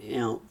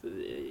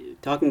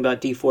talking about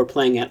Dee Ford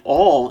playing at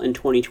all in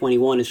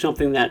 2021 is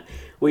something that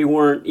we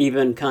weren't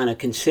even kind of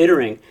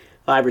considering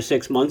 5 or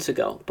 6 months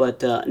ago.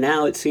 But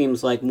now it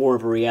seems like more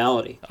of a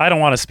reality. I don't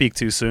want to speak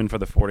too soon for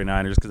the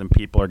 49ers because then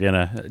people are going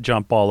to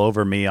jump all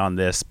over me on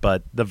this,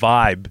 but the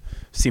vibe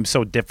seems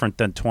so different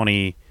than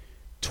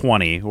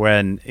 2020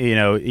 when,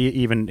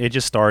 even it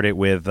just started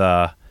with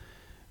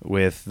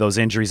those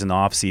injuries in the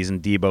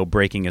offseason, Debo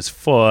breaking his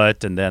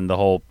foot, and then the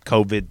whole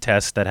COVID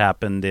test that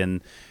happened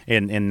in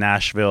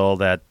Nashville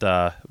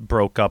that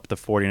broke up the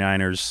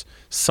 49ers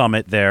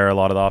summit there. A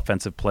lot of the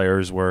offensive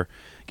players were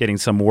getting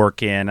some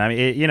work in. I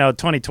mean,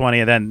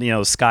 2020, and then,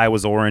 the sky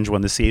was orange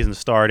when the season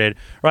started,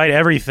 right?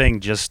 Everything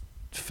just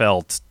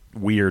felt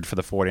weird for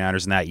the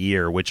 49ers in that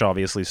year, which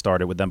obviously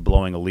started with them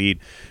blowing a lead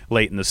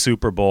late in the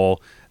Super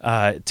Bowl.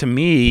 To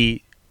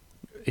me,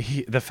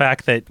 the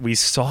fact that we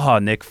saw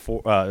Nick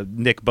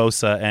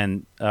Bosa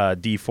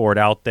and Dee Ford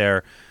out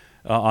there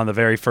on the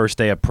very first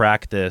day of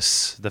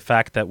practice, the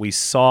fact that we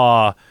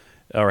saw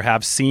or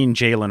have seen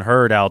Jalen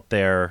Hurd out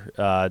there,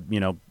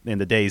 in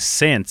the days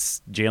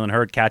since, Jalen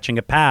Hurd catching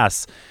a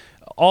pass,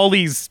 all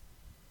these,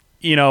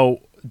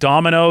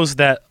 dominoes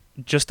that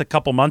just a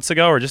couple months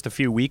ago or just a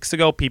few weeks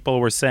ago, people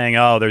were saying,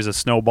 oh, there's a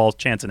snowball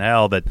chance in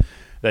hell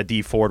that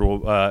Dee Ford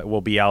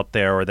will be out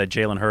there or that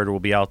Jalen Hurd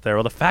will be out there.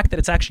 Well, the fact that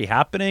it's actually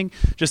happening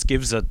just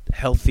gives a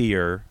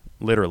healthier,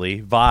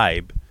 literally,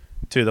 vibe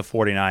to the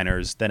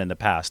 49ers than in the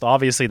past.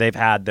 Obviously, they've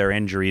had their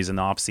injuries in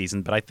the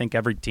offseason, but I think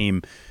every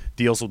team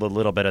deals with a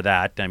little bit of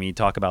that. I mean, you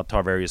talk about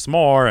Tarvarius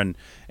Moore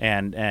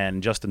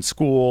and Justin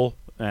School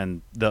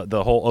and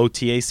the whole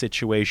OTA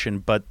situation,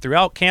 but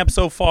throughout camp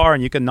so far,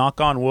 and you can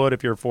knock on wood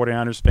if you're a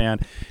 49ers fan,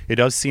 it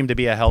does seem to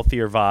be a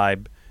healthier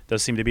vibe,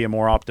 does seem to be a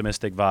more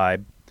optimistic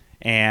vibe.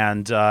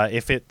 And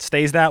if it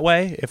stays that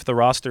way, if the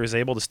roster is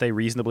able to stay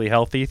reasonably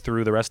healthy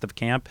through the rest of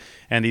camp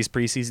and these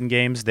preseason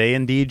games, they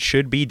indeed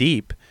should be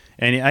deep.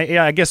 And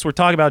I guess we're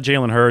talking about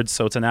Jalen Hurd,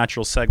 so it's a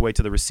natural segue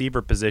to the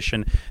receiver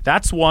position.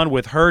 That's one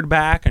with Hurd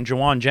back and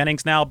Jauan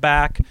Jennings now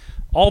back.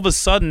 All of a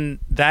sudden,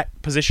 that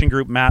position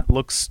group, Matt,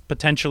 looks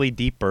potentially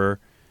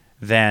deeper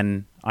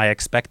than I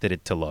expected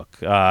it to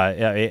look.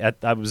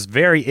 I was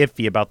very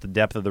iffy about the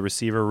depth of the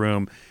receiver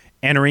room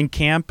entering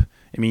camp.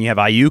 I mean, you have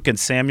Ayuk and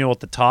Samuel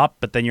at the top,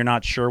 but then you're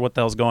not sure what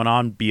the hell's going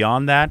on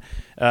beyond that.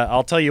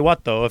 I'll tell you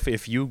what, though,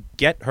 if you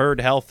get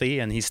Hurd healthy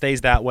and he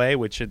stays that way,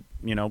 which it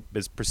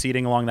is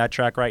proceeding along that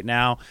track right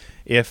now,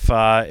 if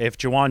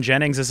Jauan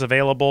Jennings is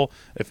available,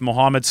 if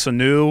Mohamed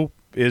Sanu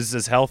is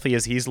as healthy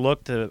as he's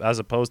looked as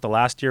opposed to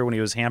last year when he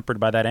was hampered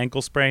by that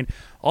ankle sprain,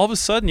 all of a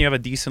sudden you have a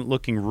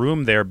decent-looking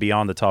room there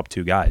beyond the top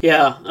two guys.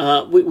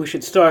 Yeah, we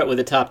should start with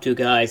the top two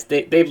guys.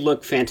 They've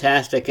looked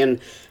fantastic, and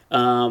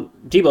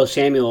Deebo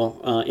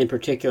Samuel, in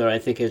particular, I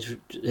think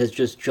has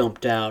just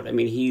jumped out. I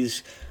mean,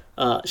 he's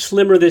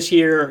slimmer this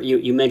year.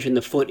 You mentioned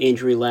the foot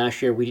injury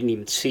last year. We didn't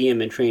even see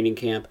him in training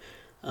camp.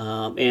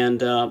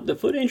 And the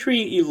foot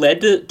injury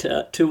led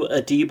to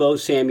a Deebo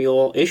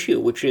Samuel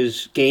issue, which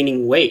is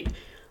gaining weight.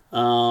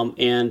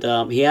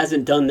 And he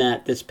hasn't done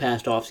that this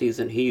past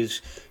offseason.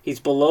 He's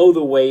below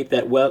the weight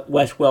that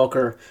Wes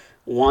Welker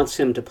wants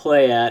him to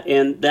play at,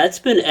 and that's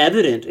been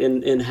evident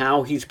in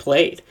how he's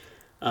played.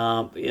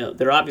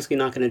 They're obviously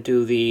not going to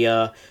do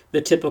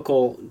the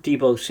typical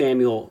Deebo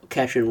Samuel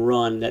catch and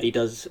run that he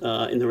does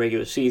in the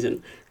regular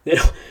season.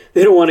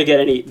 They don't want to get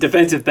any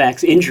defensive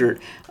backs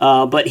injured,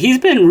 but he's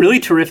been really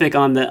terrific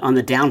on the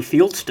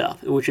downfield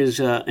stuff, which is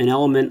an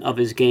element of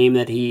his game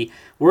that he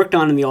worked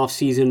on in the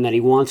offseason that he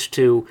wants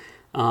to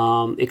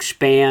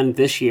expand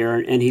this year,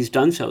 and he's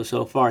done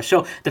so far.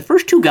 So the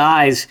first two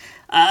guys,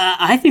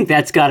 I think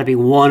that's got to be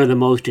one of the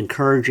most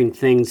encouraging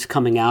things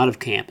coming out of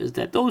camp, is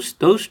that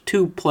those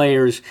two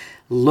players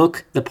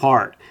look the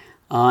part.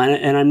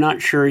 And I'm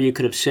not sure you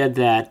could have said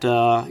that,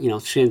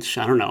 since,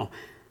 I don't know,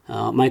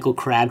 Michael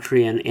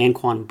Crabtree and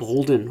Anquan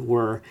Bolden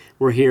were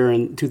here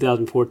in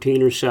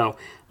 2014 or so.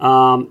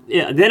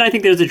 Then I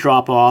think there's a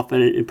drop-off,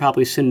 and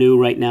probably Sanu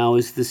right now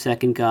is the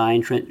second guy,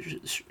 and Trent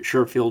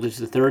Sherfield is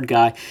the third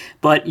guy.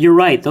 But you're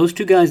right, those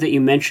two guys that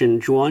you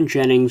mentioned, Jauan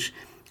Jennings,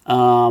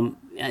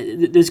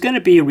 there's going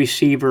to be a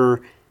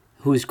receiver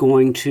who's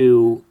going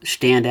to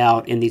stand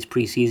out in these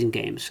preseason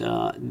games.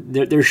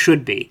 There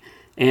should be.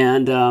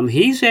 And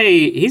he's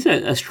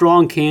a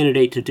strong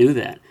candidate to do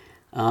that.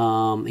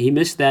 He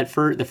missed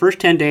the first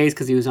 10 days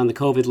because he was on the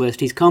COVID list.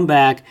 He's come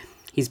back.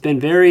 He's been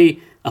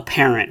very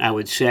apparent, I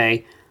would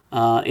say,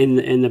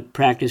 in the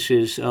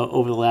practices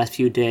over the last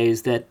few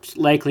days. That's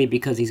likely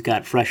because he's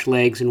got fresh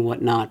legs and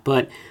whatnot.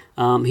 But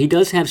he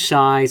does have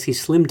size.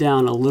 He's slimmed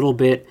down a little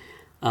bit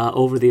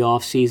over the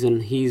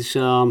offseason.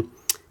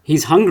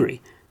 He's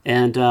hungry.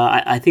 And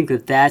I think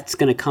that's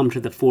going to come to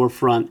the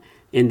forefront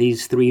in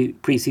these 3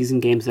 preseason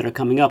games that are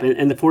coming up.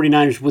 And the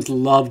 49ers would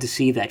love to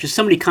see that. Just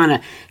somebody kind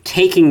of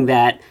taking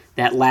that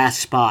last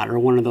spot or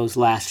one of those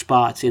last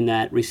spots in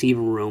that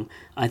receiver room.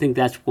 I think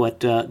that's what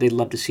they'd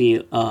love to see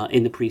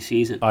in the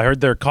preseason. I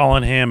heard they're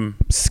calling him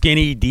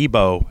Skinny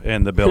Debo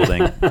in the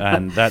building,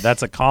 and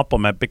that's a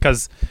compliment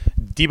because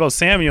Debo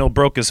Samuel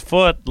broke his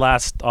foot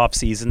last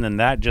offseason, and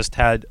that just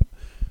had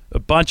a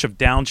bunch of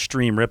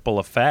downstream ripple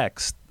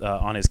effects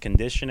on his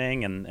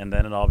conditioning, and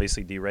then it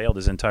obviously derailed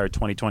his entire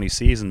 2020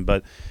 season.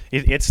 But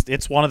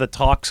it's one of the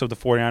talks of the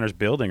 49ers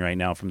building right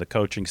now, from the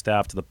coaching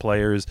staff to the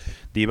players.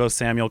 Debo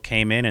Samuel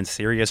came in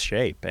serious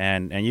shape,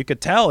 and you could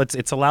tell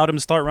it's allowed him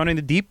to start running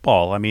the deep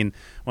ball. I mean,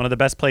 one of the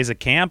best plays at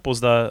camp was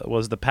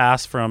the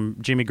pass from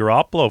Jimmy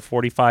Garoppolo,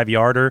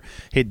 45-yarder,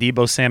 hit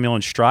Debo Samuel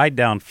in stride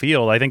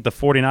downfield. I think the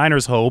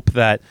 49ers hope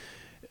that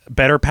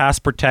better pass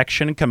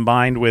protection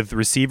combined with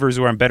receivers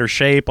who are in better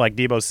shape, like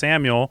Debo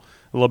Samuel,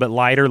 a little bit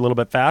lighter, a little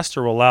bit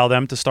faster, will allow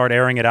them to start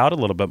airing it out a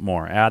little bit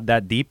more, add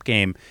that deep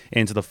game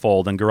into the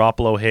fold. And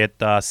Garoppolo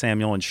hit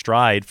Samuel in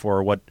stride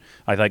for what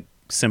I think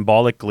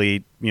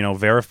symbolically,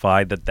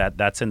 verified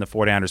that's in the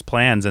 49ers'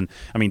 plans. And,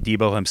 I mean,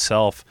 Debo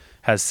himself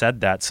has said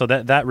that. So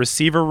that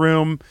receiver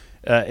room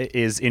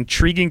is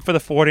intriguing for the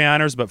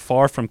 49ers, but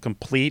far from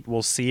complete.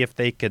 We'll see if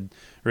they could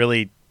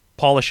really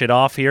polish it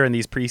off here in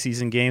these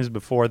preseason games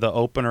before the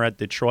opener at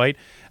Detroit.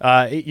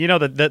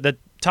 The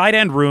tight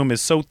end room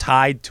is so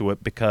tied to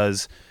it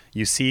because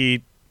you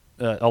see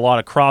a lot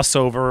of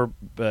crossover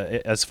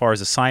as far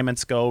as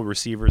assignments go.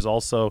 Receivers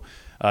also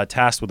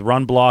tasked with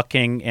run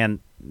blocking, and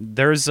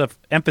there's an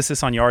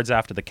emphasis on yards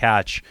after the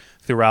catch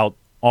throughout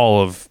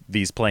all of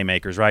these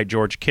playmakers, right?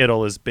 George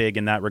Kittle is big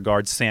in that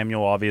regard.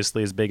 Samuel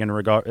obviously is big in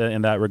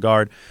that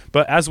regard.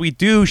 But as we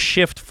do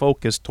shift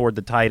focus toward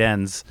the tight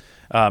ends,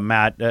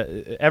 Matt,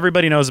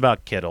 everybody knows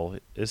about Kittle.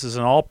 This is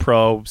an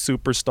all-pro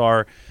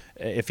superstar.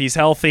 If he's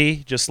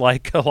healthy, just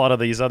like a lot of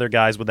these other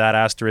guys with that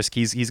asterisk,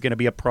 he's going to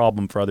be a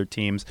problem for other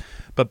teams.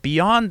 But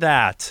beyond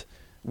that,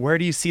 where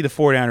do you see the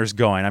 49ers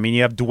going? I mean,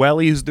 you have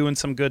Dwelly, who's doing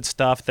some good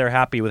stuff. They're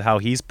happy with how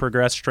he's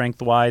progressed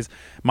strength-wise.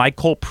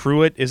 Michael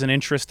Pruitt is an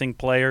interesting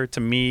player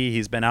to me.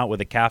 He's been out with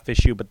a calf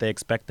issue, but they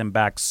expect him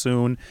back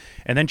soon.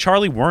 And then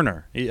Charlie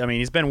Werner. I mean,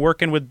 he's been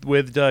working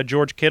with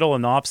George Kittle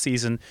in the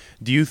offseason.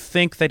 Do you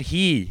think that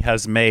he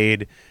has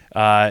made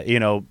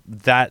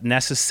that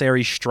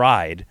necessary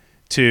stride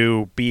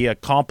to be a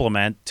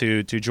complement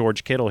to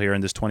George Kittle here in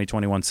this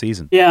 2021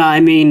 season? Yeah, I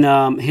mean,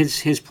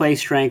 his play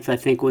strength, I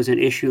think, was an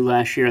issue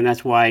last year, and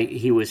that's why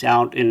he was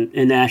out in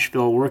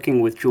Nashville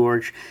working with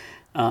George.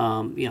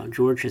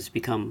 George has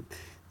become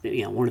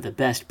one of the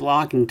best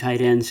blocking tight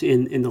ends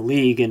in the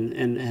league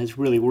and has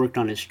really worked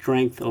on his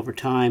strength over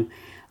time.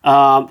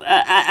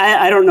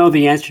 I don't know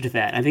the answer to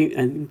that. I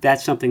think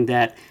that's something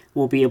that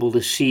we'll be able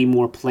to see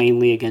more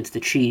plainly against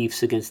the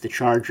Chiefs, against the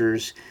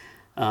Chargers,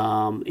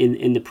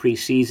 in the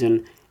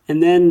preseason.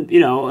 And then,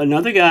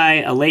 another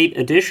guy, a late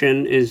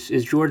addition, is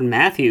Jordan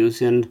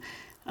Matthews. And,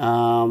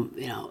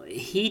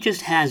 he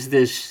just has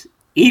this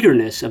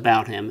eagerness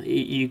about him.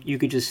 You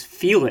could just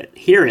feel it,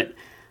 hear it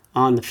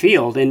on the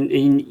field. And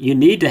you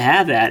need to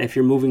have that if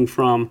you're moving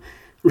from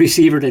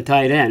receiver to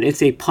tight end.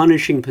 It's a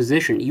punishing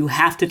position. You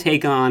have to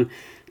take on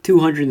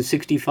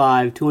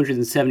 265,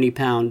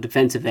 270-pound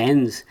defensive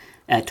ends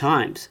at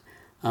times.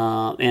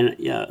 And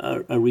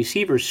a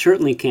receiver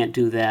certainly can't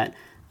do that.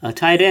 A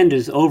tight end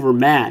is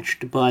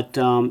overmatched, but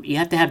you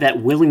have to have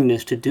that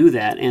willingness to do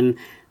that. And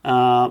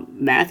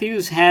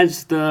Matthews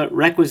has the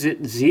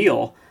requisite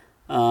zeal.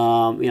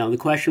 The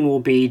question will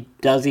be,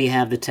 does he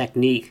have the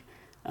technique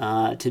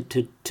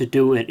to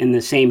do it in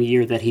the same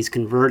year that he's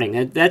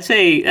converting? That's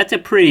a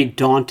pretty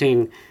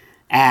daunting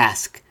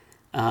ask.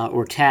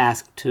 Or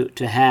task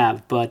to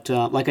have. But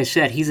like I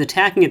said, he's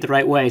attacking it the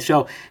right way.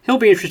 So he'll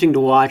be interesting to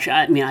watch.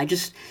 I mean, I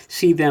just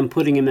see them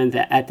putting him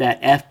at that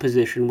F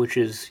position, which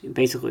is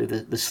basically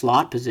the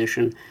slot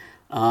position,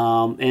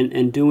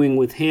 and doing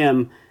with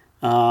him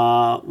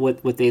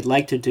what they'd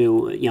like to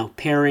do,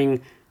 pairing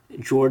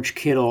George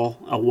Kittle,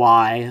 a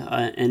Y,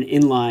 an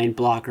inline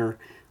blocker,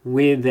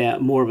 with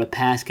more of a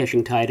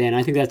pass-catching tight end.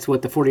 I think that's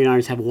what the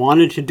 49ers have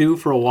wanted to do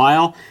for a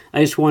while. I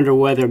just wonder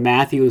whether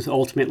Matthews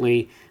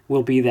ultimately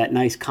will be that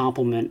nice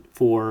complement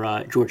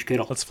for George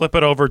Kittle. Let's flip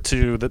it over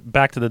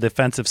back to the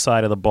defensive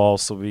side of the ball,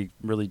 so we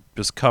really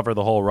just cover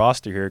the whole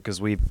roster here, because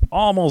we've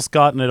almost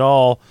gotten it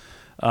all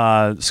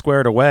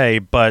squared away.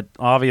 But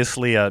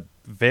obviously, a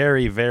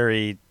very,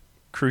 very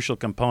crucial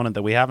component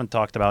that we haven't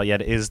talked about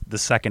yet is the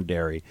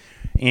secondary.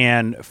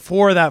 And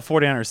for that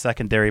 49ers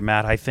secondary,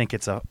 Matt, I think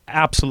it's an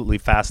absolutely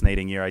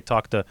fascinating year. I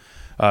talked to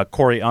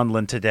Corey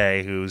Undlin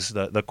today, who's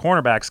the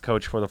cornerbacks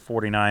coach for the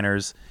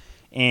 49ers.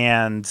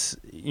 And,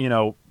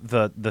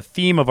 the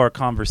theme of our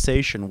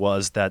conversation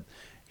was that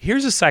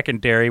here's a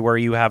secondary where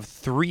you have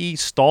 3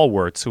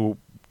 stalwarts who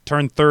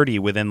turned 30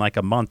 within like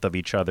a month of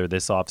each other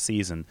this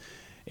offseason.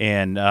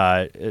 And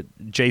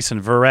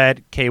Jason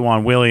Verrett,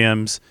 K'Wan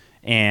Williams,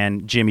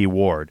 and Jimmy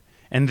Ward.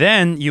 And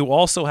then you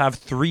also have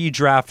 3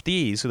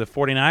 draftees who the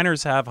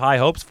 49ers have high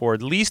hopes for,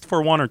 at least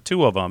for one or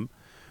two of them,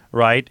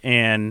 right?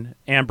 In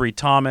Ambry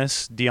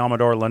Thomas,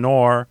 Diamador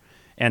Lenore,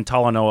 and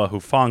Talanoa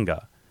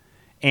Hufanga.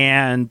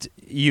 And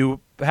you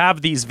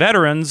have these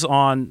veterans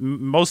on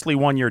mostly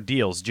one-year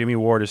deals. Jimmy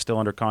Ward is still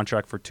under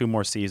contract for 2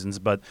 more seasons,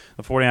 but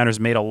the 49ers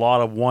made a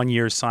lot of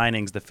one-year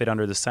signings that fit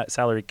under the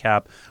salary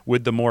cap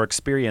with the more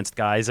experienced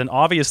guys. And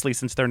obviously,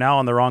 since they're now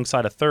on the wrong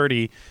side of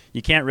 30,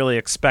 you can't really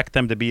expect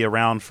them to be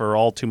around for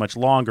all too much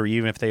longer,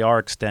 even if they are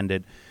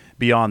extended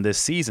beyond this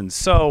season.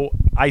 So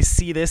I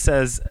see this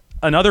as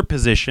another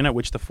position at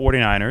which the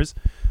 49ers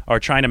are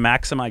trying to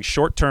maximize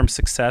short-term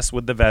success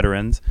with the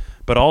veterans,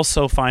 but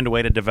also find a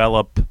way to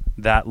develop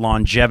that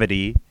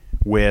longevity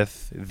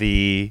with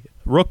the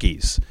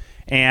rookies.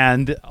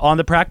 And on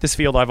the practice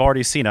field, I've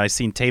seen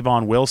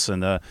Tavon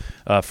Wilson, the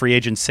free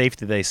agent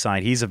safety they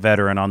signed. He's a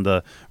veteran on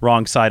the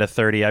wrong side of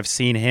 30. I've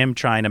seen him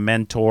trying to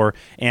mentor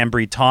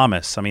Ambry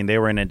Thomas. I mean, they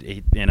were in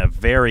a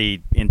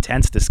very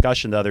intense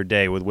discussion the other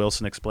day with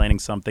Wilson explaining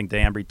something to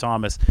Ambry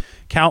Thomas.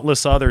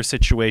 Countless other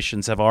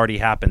situations have already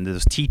happened.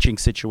 There's teaching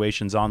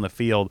situations on the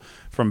field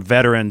from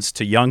veterans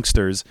to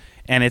youngsters.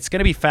 And it's going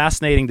to be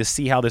fascinating to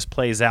see how this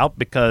plays out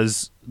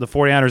because the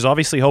 49ers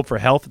obviously hope for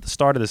health at the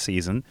start of the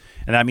season,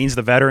 and that means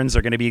the veterans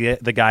are going to be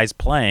the guys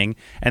playing.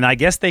 And I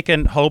guess they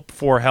can hope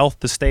for health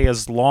to stay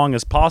as long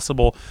as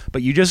possible,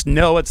 but you just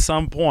know at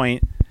some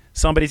point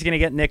somebody's going to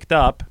get nicked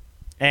up,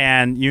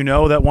 and you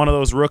know that one of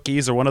those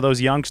rookies or one of those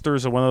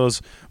youngsters or one of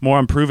those more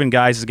unproven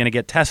guys is going to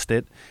get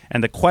tested.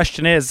 And the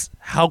question is,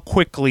 how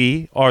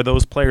quickly are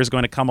those players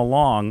going to come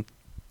along?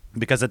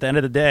 Because at the end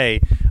of the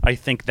day, I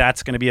think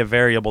that's going to be a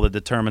variable that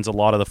determines a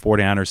lot of the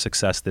 49ers'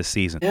 success this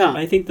season. Yeah,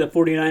 I think the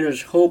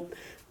 49ers hope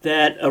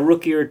that a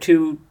rookie or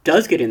two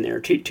does get in there,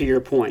 to your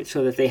point,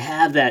 so that they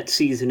have that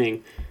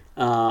seasoning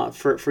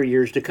for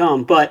years to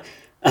come. But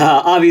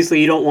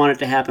obviously, you don't want it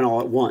to happen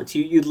all at once.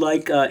 You'd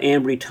like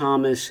Ambry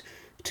Thomas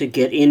to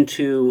get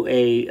into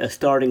a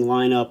starting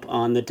lineup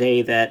on the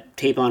day that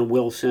Tavon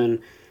Wilson,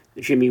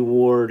 Jimmy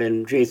Ward,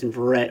 and Jason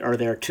Verrett are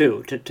there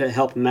too, to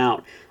help him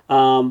out.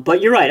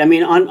 But you're right. I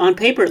mean, on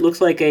paper, it looks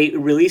like a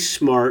really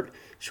smart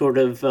sort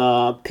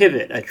of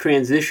pivot, a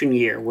transition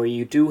year where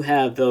you do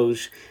have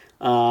those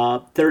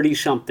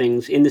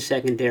 30-somethings in the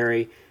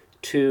secondary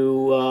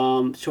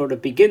to sort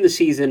of begin the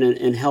season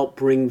and help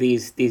bring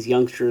these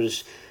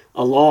youngsters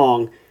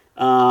along.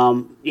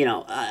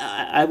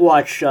 I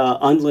watch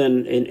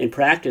Undlin in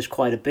practice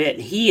quite a bit.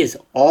 He is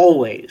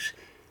always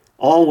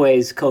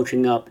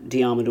coaching up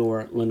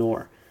Diamador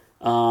Lenore.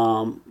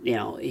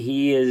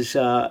 He is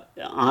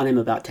on him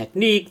about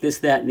technique, this,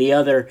 that, and the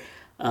other.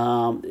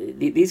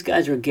 These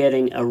guys are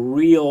getting a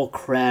real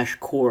crash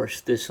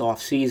course this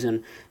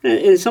offseason. And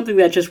it's something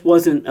that just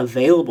wasn't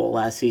available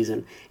last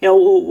season.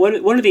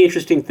 One of the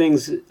interesting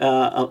things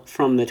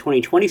from the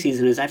 2020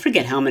 season is I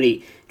forget how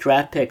many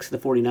draft picks the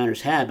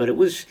 49ers had, but it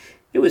was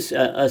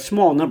a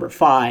small number,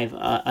 5,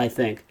 I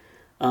think.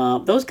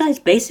 Those guys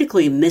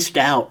basically missed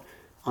out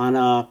on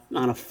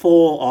a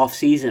full off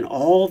season.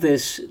 All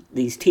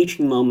these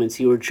teaching moments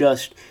you were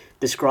just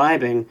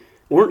describing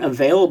weren't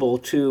available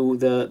to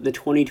the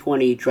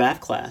 2020 draft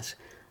class.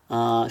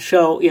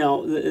 So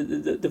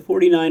the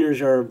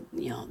 49ers are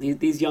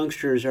these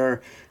youngsters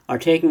are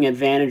taking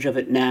advantage of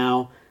it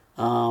now.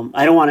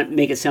 I don't want to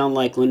make it sound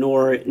like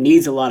Lenore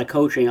needs a lot of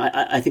coaching.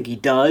 I think he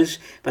does,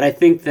 but I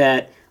think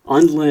that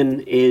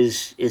Undlin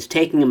is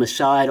taking him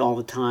aside all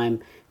the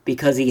time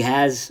because he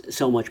has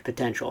so much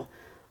potential.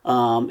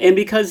 And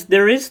because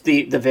there is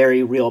the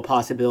very real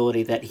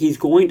possibility that he's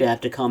going to have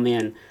to come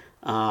in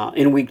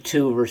week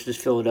 2 versus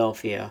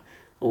Philadelphia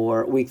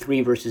or week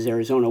 3 versus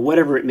Arizona,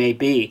 whatever it may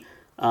be.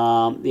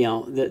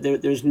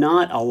 There's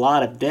not a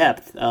lot of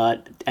depth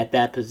at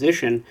that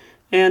position.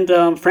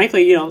 And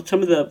frankly,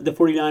 some of the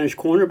 49ers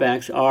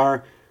cornerbacks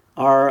are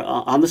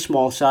on the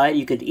small side.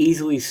 You could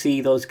easily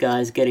see those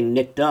guys getting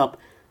nicked up.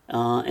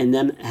 And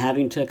them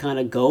having to kind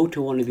of go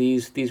to one of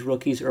these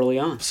rookies early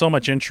on. So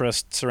much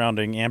interest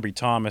surrounding Ambry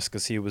Thomas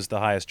because he was the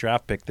highest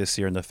draft pick this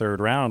year in the 3rd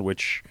round,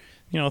 which,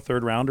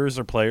 third rounders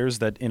are players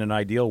that in an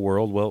ideal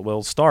world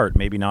will start.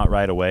 Maybe not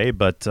right away,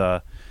 but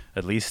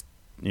at least,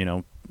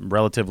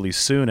 relatively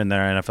soon in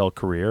their NFL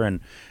career. And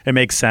it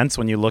makes sense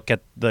when you look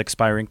at the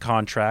expiring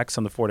contracts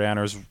on the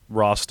 49ers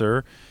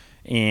roster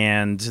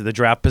and the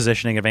draft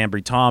positioning of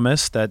Ambry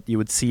Thomas, that you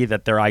would see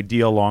that their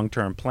ideal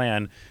long-term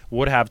plan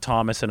would have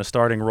Thomas in a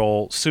starting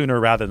role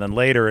sooner rather than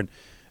later. And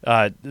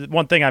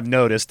one thing I've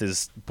noticed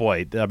is,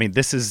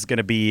 this is going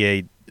to be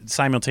a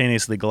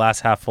simultaneously glass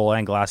half full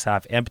and glass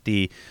half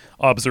empty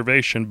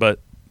observation, but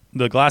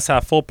the glass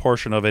half full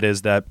portion of it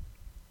is that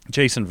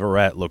Jason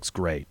Verrett looks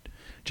great.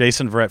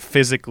 Jason Verrett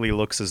physically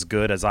looks as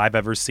good as I've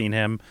ever seen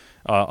him.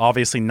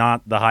 Obviously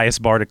not the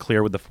highest bar to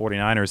clear with the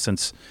 49ers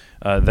since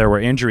there were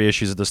injury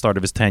issues at the start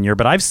of his tenure.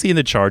 But I've seen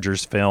the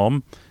Chargers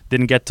film.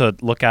 Didn't get to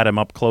look at him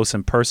up close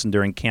in person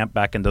during camp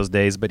back in those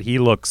days, but he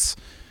looks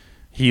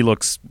He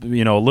looks, a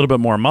little bit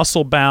more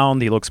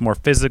muscle-bound. He looks more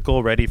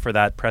physical, ready for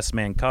that press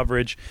man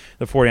coverage.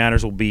 The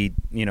 49ers will be,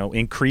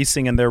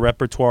 increasing in their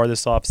repertoire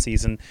this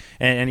offseason,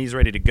 and he's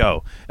ready to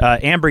go.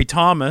 Ambry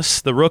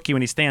Thomas, the rookie,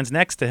 when he stands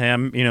next to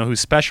him, who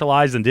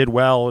specialized and did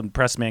well in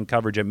press man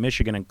coverage at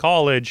Michigan in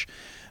college,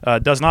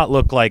 does not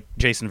look like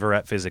Jason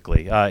Verrett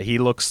physically. He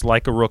looks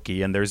like a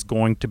rookie, and there's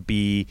going to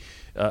be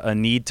a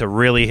need to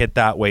really hit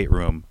that weight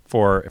room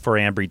for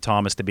Ambry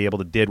Thomas to be able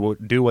to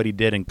do what he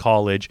did in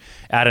college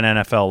at an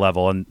NFL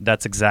level, and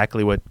that's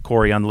exactly what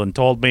Corey Undlin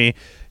told me.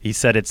 He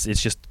said it's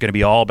just going to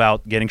be all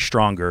about getting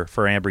stronger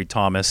for Ambry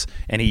Thomas,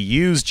 and he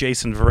used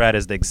Jason Verrett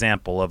as the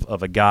example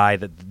of a guy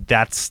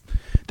that's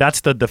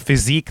the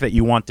physique that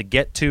you want to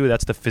get to.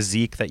 That's the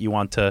physique that you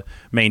want to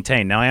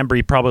maintain. Now,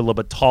 Ambry probably a little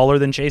bit taller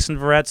than Jason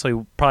Verrett, so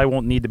he probably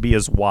won't need to be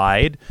as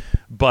wide,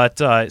 but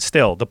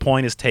still, the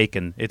point is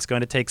taken. It's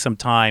going to take some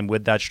time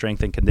with that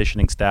strength and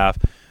conditioning staff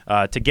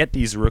to get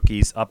these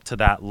rookies up to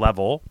that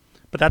level.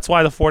 But that's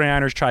why the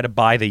 49ers try to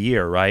buy the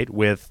year, right,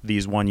 with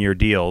these one-year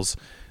deals,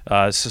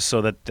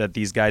 so that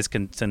these guys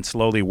can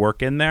slowly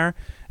work in there.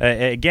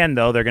 Again,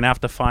 though, they're going to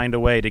have to find a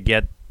way to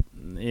get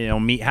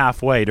meet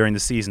halfway during the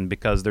season,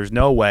 because there's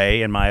no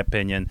way, in my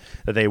opinion,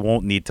 that they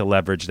won't need to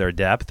leverage their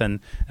depth,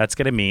 and that's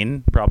going to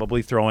mean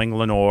probably throwing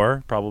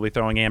Lenoir, probably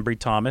throwing Ambry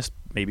Thomas,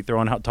 maybe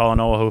throwing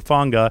Talanoa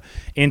Hufanga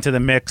into the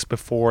mix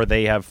before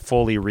they have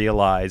fully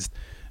realized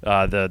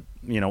the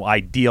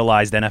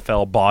idealized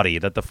NFL body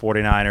that the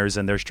 49ers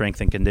and their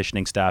strength and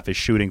conditioning staff is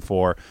shooting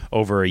for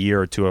over a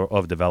year or two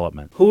of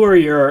development. Who are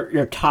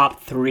your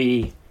top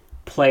three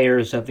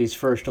players of these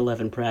first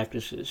 11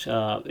 practices?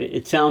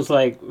 It sounds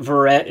like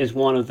Verrett is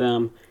one of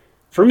them.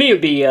 For me, it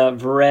would be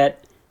Verrett,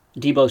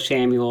 Deebo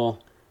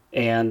Samuel,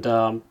 and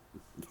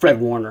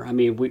Fred Warner. I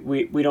mean,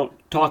 we don't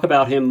talk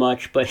about him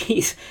much, but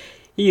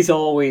he's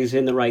always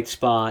in the right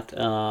spot,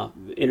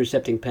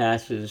 intercepting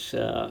passes,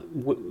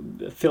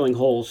 filling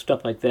holes,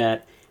 stuff like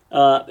that.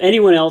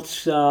 Anyone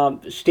else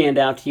stand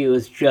out to you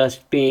as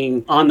just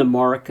being on the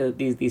mark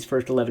these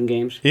first 11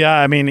 games? Yeah,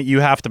 I mean, you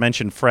have to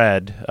mention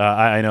Fred.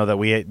 I know that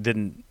we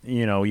didn't,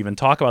 even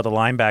talk about the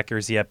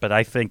linebackers yet, but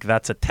I think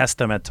that's a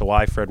testament to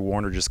why Fred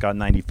Warner just got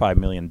 $95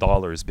 million,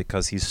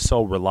 because he's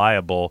so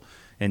reliable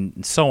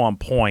and so on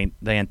point.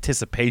 The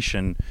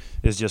anticipation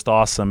is just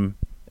awesome.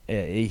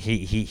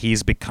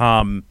 He's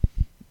become,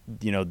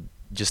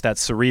 just that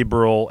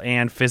cerebral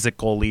and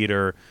physical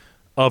leader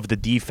of the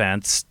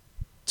defense,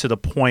 to the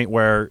point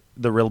where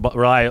the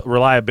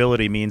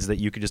reliability means that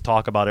you could just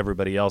talk about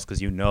everybody else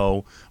because you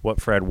know what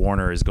Fred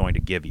Warner is going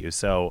to give you.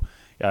 So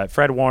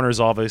Fred Warner's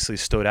obviously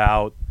stood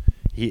out.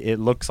 It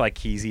looks like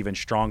he's even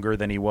stronger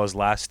than he was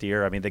last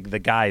year. I mean, the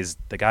guy's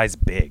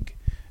big.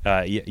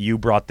 You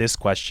brought this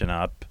question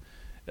up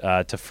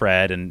to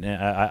Fred, and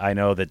I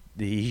know that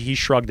he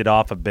shrugged it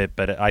off a bit,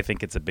 but I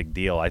think it's a big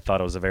deal. I thought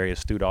it was a very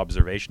astute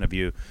observation of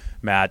you,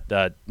 Matt.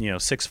 6'4"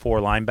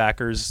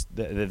 linebackers,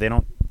 they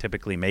don't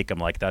typically make them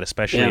like that,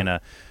 especially in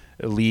a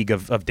league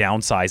of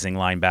downsizing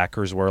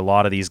linebackers, where a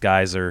lot of these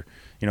guys are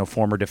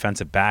former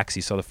defensive backs.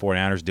 You saw the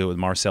 49ers do it with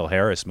Marcel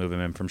Harris, moving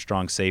him from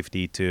strong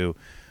safety to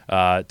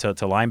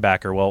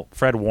linebacker. Well,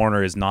 Fred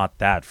Warner is not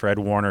that. Fred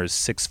Warner is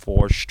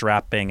 6'4",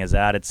 strapping, has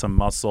added some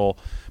muscle,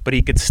 but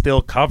he could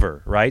still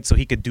cover, right? So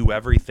he could do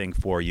everything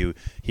for you.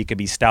 He could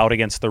be stout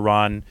against the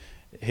run.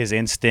 His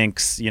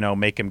instincts,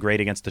 make him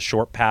great against the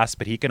short pass,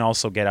 but he can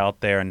also get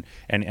out there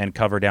and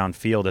cover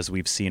downfield, as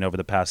we've seen over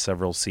the past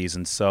several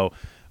seasons. So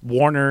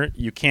Warner,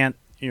 you can't,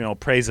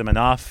 praise him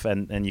enough,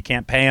 and you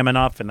can't pay him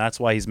enough, and that's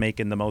why he's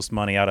making the most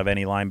money out of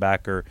any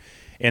linebacker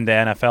in the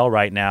NFL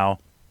right now.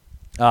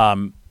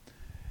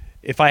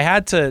 If I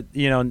had to,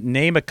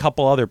 name a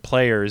couple other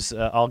players,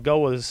 I'll go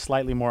with a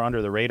slightly more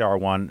under the radar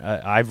one.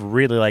 I've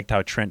really liked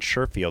how Trent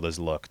Sherfield has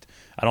looked.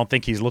 I don't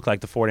think he's looked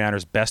like the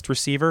 49ers' best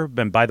receiver.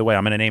 And by the way,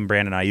 I'm going to name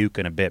Brandon Ayuk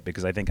in a bit,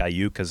 because I think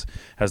Ayuk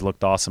has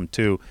looked awesome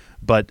too.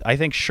 But I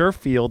think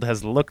Sherfield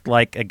has looked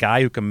like a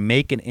guy who can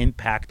make an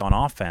impact on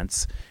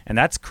offense. And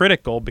that's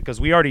critical, because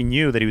we already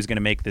knew that he was going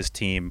to make this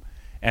team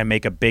and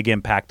make a big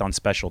impact on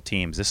special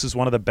teams. This is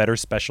one of the better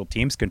special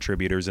teams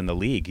contributors in the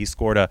league. He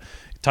scored a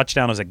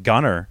touchdown as a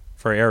gunner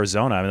for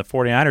Arizona. I mean, the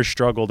 49ers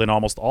struggled in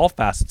almost all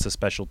facets of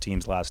special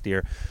teams last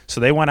year, so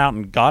they went out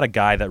and got a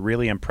guy that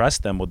really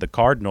impressed them with the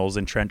Cardinals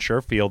in Trent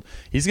Sherfield.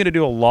 He's going to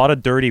do a lot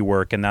of dirty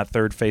work in that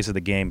third phase of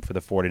the game for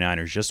the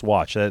 49ers. Just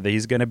watch.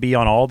 He's going to be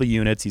on all the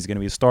units. He's going to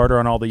be a starter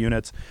on all the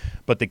units.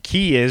 But the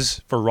key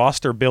is, for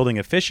roster building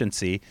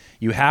efficiency,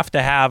 you have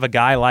to have a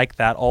guy like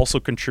that also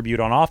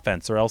contribute on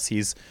offense, or else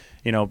he's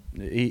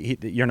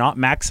you're not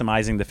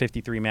maximizing the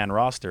 53-man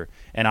roster.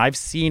 And I've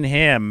seen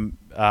him,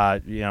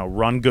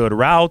 run good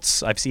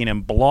routes. I've seen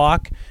him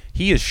block.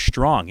 He is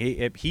strong.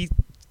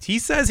 He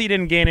says he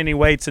didn't gain any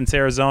weight since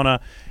Arizona,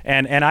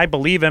 and I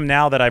believe him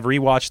now that I've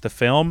rewatched the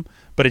film.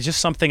 But it's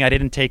just something I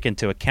didn't take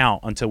into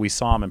account until we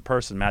saw him in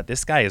person. Matt,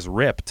 this guy is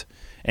ripped,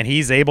 and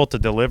he's able to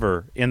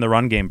deliver in the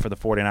run game for the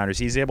 49ers.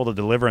 He's able to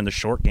deliver in the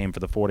short game for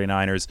the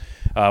 49ers,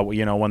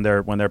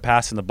 when they're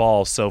passing the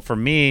ball. So for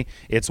me,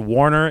 it's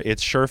Warner,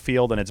 it's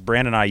Sherfield, and it's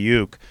Brandon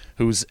Ayuk,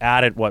 who's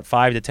added,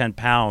 5 to 10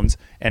 pounds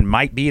and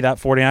might be that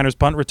 49ers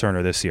punt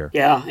returner this year.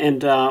 Yeah,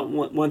 and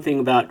one thing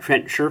about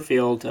Trent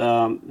Sherfield,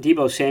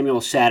 Deebo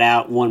Samuel sat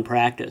out one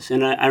practice.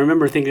 And I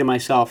remember thinking to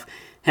myself,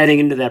 heading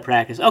into that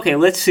practice, okay,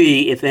 let's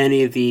see if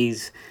any of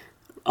these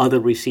other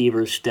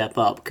receivers step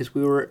up, because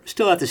we were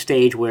still at the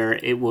stage where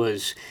it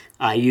was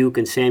Ayuk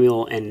and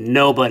Samuel and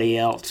nobody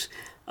else.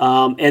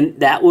 And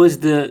that was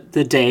the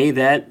day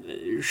that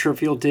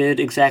Sherfield did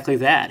exactly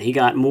that. He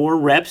got more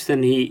reps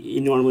than he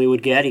normally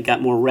would get. He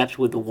got more reps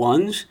with the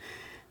ones,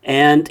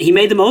 and he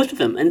made the most of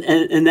them.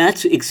 And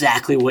that's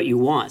exactly what you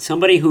want.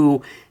 Somebody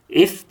who,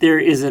 if there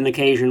is an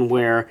occasion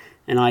where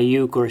an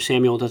Ayuk or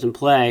Samuel doesn't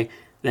play,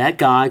 that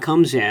guy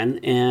comes in,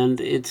 and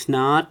it's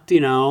not,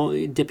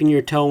 dipping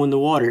your toe in the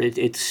water.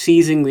 It's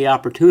seizing the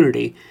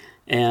opportunity.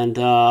 And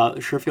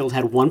Sherfield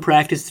had one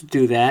practice to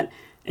do that,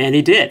 and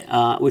he did,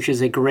 which is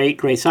a great,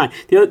 great sign.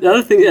 The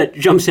other thing that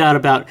jumps out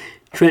about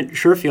Trent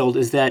Sherfield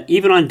is that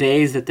even on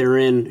days that they're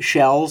in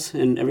shells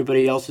and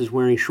everybody else is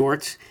wearing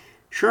shorts,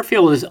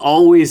 Sherfield is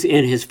always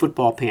in his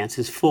football pants,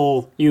 his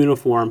full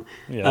uniform.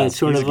 Yeah, it's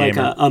sort of like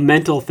a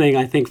mental thing,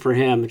 I think, for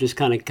him, just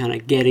kind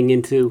of getting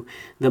into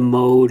the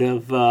mode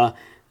of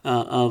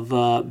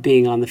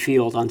being on the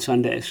field on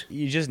Sundays.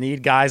 You just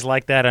need guys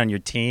like that on your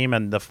team,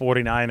 and the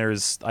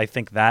 49ers, I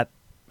think that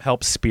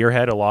helped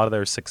spearhead a lot of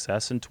their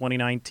success in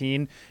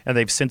 2019, and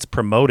they've since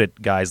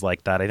promoted guys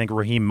like that. I think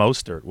Raheem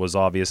Mostert was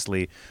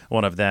obviously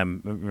one of them.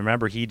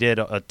 Remember, he did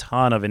a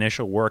ton of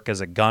initial work as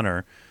a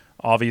gunner.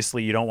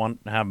 Obviously, you don't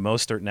want to have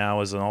Mostert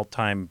now as an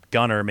all-time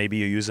gunner. Maybe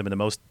you use him in the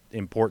most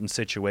important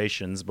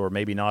situations, or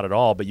maybe not at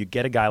all, but you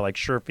get a guy like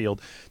Sherfield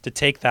to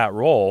take that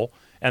role.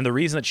 And the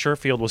reason that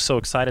Sherfield was so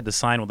excited to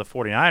sign with the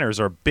 49ers,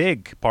 or a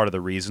big part of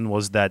the reason,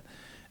 was that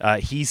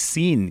he's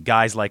seen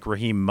guys like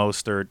Raheem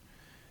Mostert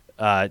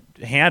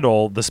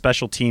handle the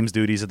special teams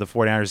duties that the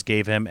 49ers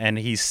gave him, and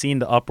he's seen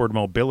the upward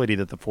mobility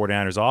that the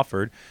 49ers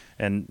offered,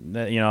 and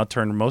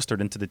turned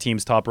Mostert into the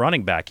team's top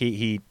running back.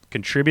 He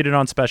contributed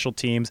on special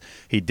teams.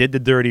 He did the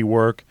dirty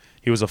work.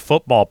 He was a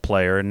football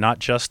player and not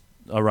just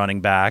a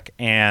running back,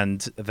 and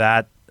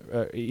that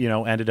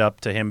ended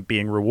up to him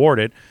being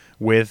rewarded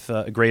with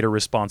greater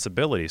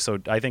responsibility. So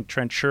I think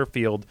Trent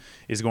Sherfield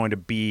is going to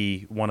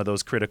be one of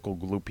those critical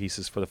glue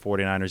pieces for the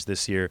 49ers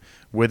this year,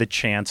 with a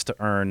chance to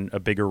earn a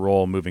bigger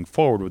role moving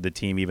forward with the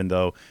team, even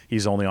though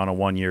he's only on a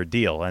one-year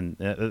deal. And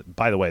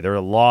by the way, there are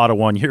a lot of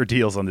one-year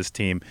deals on this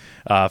team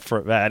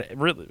for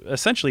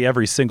essentially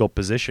every single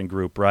position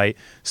group, right?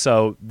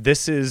 So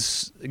this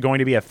is going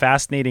to be a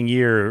fascinating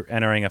year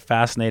entering a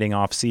fascinating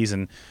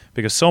offseason,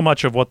 because so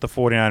much of what the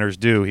 49ers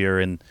do here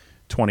in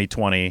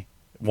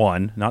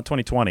 2021, not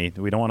 2020.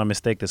 We don't want to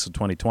mistake this with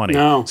 2020.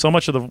 No. So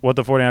much of what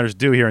the 49ers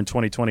do here in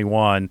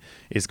 2021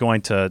 is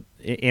going to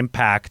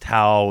impact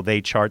how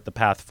they chart the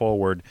path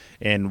forward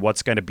in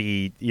what's going to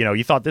be,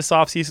 you thought this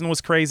offseason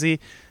was crazy.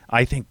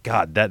 I think,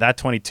 God, that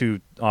 22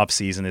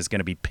 offseason is going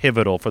to be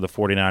pivotal for the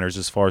 49ers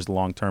as far as the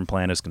long-term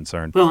plan is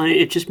concerned. Well,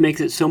 it just makes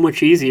it so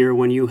much easier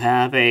when you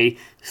have a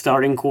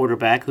starting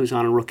quarterback who's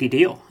on a rookie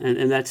deal.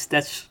 And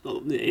that's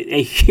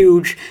a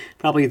huge,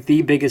 probably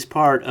the biggest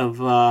part of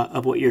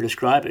what you're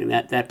describing,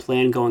 that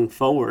plan going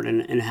forward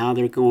and how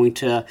they're going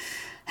to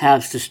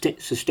have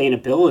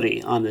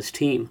sustainability on this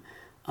team.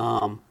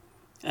 I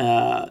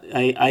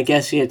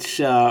guess it's,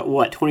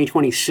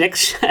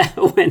 2026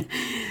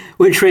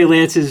 when Trey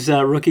Lance's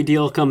rookie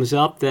deal comes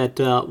up that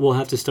we'll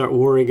have to start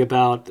worrying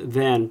about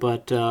then.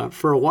 But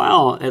for a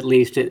while, at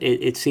least,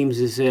 it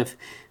seems as if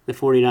the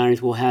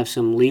 49ers will have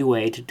some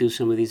leeway to do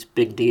some of these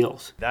big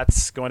deals.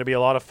 That's going to be a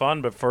lot of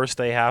fun, but first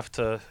they have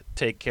to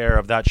take care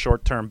of that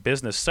short-term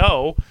business.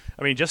 So,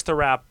 just to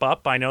wrap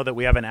up, I know that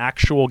we have an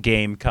actual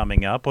game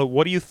coming up, but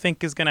what do you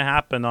think is going to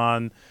happen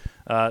on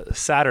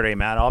Saturday,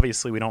 Matt?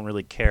 Obviously, we don't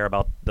really care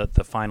about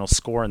the final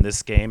score in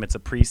this game. It's a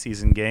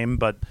preseason game,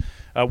 but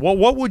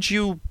what would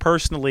you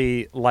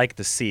personally like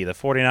to see? The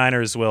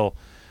 49ers will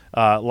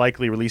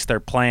likely release their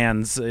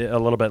plans a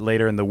little bit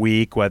later in the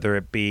week, whether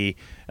it be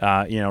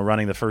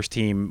running the first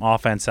team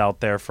offense out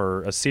there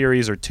for a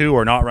series or two,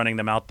 or not running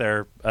them out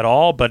there at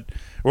all. But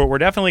we're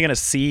definitely going to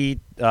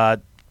see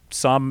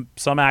some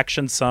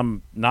action,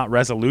 some not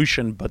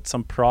resolution, but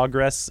some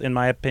progress, in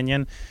my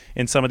opinion,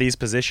 in some of these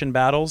position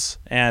battles.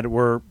 And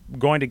we're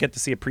going to get to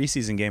see a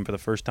preseason game for the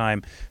first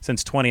time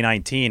since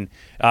 2019.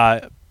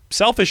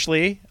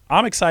 Selfishly,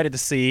 I'm excited to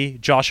see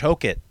Josh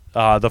Hokett,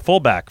 the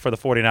fullback for the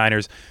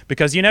 49ers,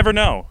 because you never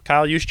know.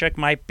 Kyle Juszczyk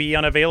might be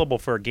unavailable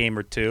for a game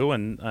or two,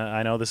 and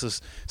I know this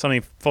is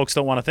something folks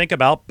don't want to think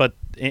about, but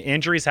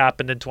injuries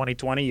happened in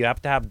 2020. You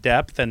have to have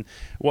depth, and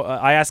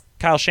I asked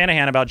Kyle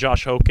Shanahan about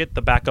Josh Hokett,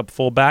 the backup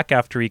fullback,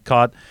 after he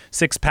caught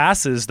 6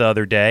 passes the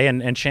other day,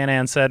 and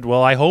Shanahan said,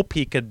 well, I hope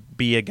he could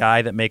be a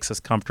guy that makes us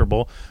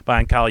comfortable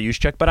behind Kyle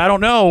Juszczyk, but I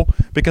don't know,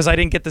 because I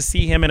didn't get to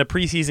see him in a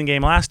preseason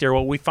game last year.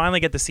 Well, we finally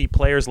get to see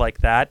players like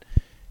that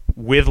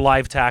with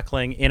live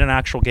tackling in an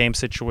actual game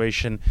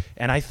situation.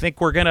 And I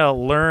think we're going to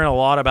learn a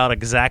lot about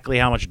exactly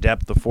how much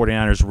depth the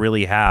 49ers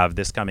really have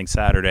this coming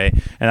Saturday.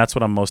 And that's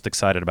what I'm most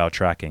excited about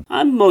tracking.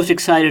 I'm most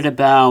excited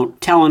about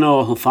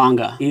Talanoa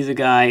Hufanga. He's a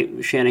guy,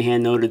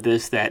 Shanahan noted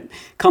this, that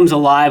comes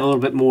alive a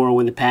little bit more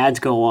when the pads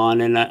go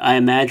on. And I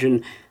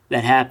imagine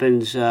that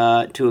happens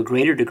to a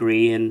greater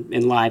degree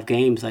in live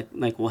games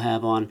like we'll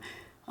have on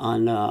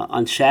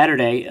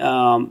Saturday.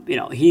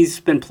 He's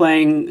been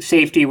playing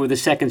safety with the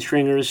second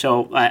stringers,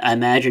 so I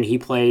imagine he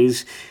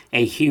plays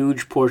a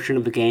huge portion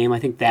of the game. I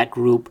think that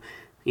group,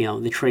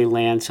 the Trey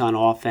Lance on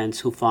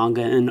offense,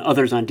 Hufanga, and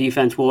others on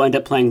defense will end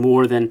up playing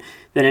more than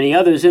any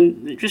others.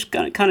 And just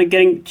kind of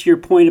getting to your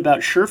point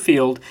about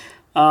Sherfield,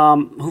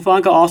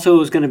 Hufanga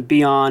also is going to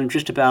be on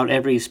just about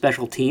every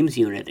special teams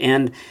unit.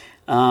 And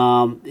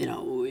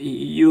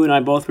you and I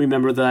both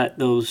remember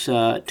those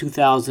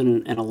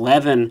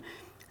 2011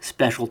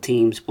 special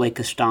teams, Blake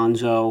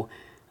Costanzo,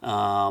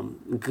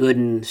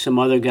 Gooden, some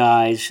other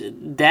guys,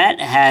 that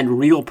had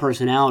real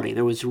personality.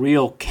 There was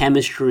real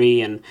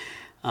chemistry and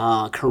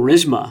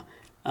charisma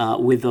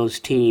with those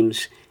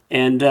teams,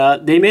 and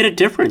they made a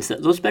difference.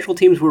 Those special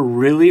teams were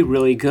really,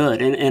 really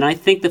good, and I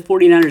think the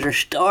 49ers are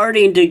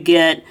starting to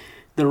get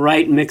the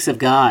right mix of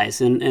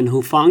guys, and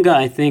Hufanga,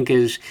 I think,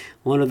 is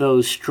one of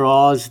those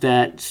straws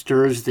that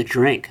stirs the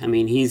drink. I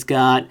mean, he's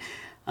got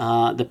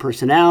the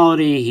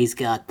personality, he's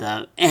got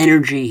the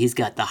energy, he's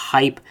got the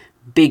hype,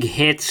 big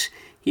hits.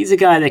 He's a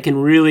guy that can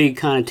really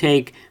kind of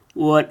take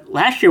what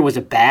last year was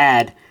a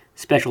bad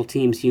special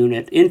teams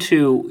unit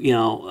into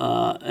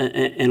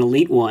an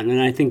elite one,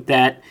 and I think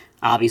that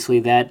obviously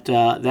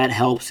that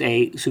helps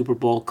a Super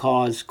Bowl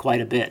cause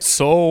quite a bit.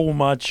 So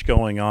much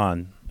going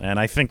on. And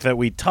I think that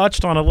we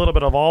touched on a little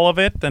bit of all of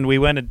it, and we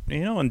went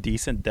in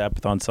decent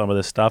depth on some of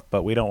this stuff,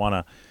 but we don't want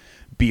to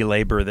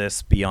belabor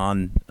this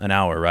beyond an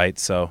hour, right?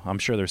 So I'm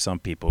sure there's some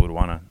people who would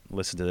want to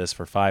listen to this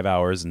for 5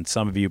 hours, and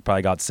some of you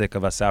probably got sick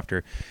of us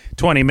after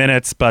 20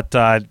 minutes. But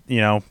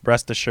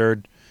rest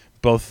assured,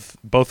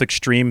 both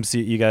extremes,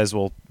 you guys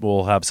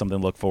will have something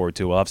to look forward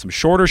to. We'll have some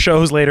shorter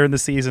shows later in the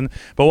season,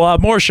 but we'll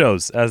have more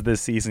shows as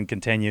this season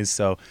continues.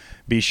 So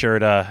be sure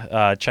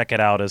to check it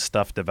out as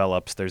stuff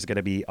develops. There's going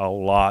to be a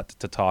lot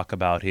to talk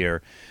about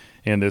here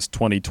in this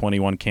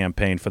 2021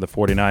 campaign for the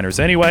 49ers.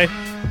 Anyway,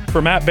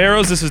 for Matt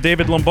Barrows, this is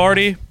David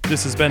Lombardi.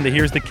 This has been the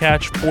Here's the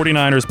Catch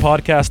 49ers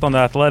podcast on The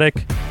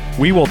Athletic.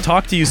 We will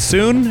talk to you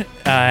soon,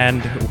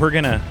 and we're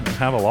going to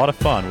have a lot of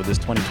fun with this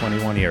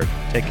 2021 year.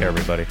 Take care,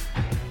 everybody.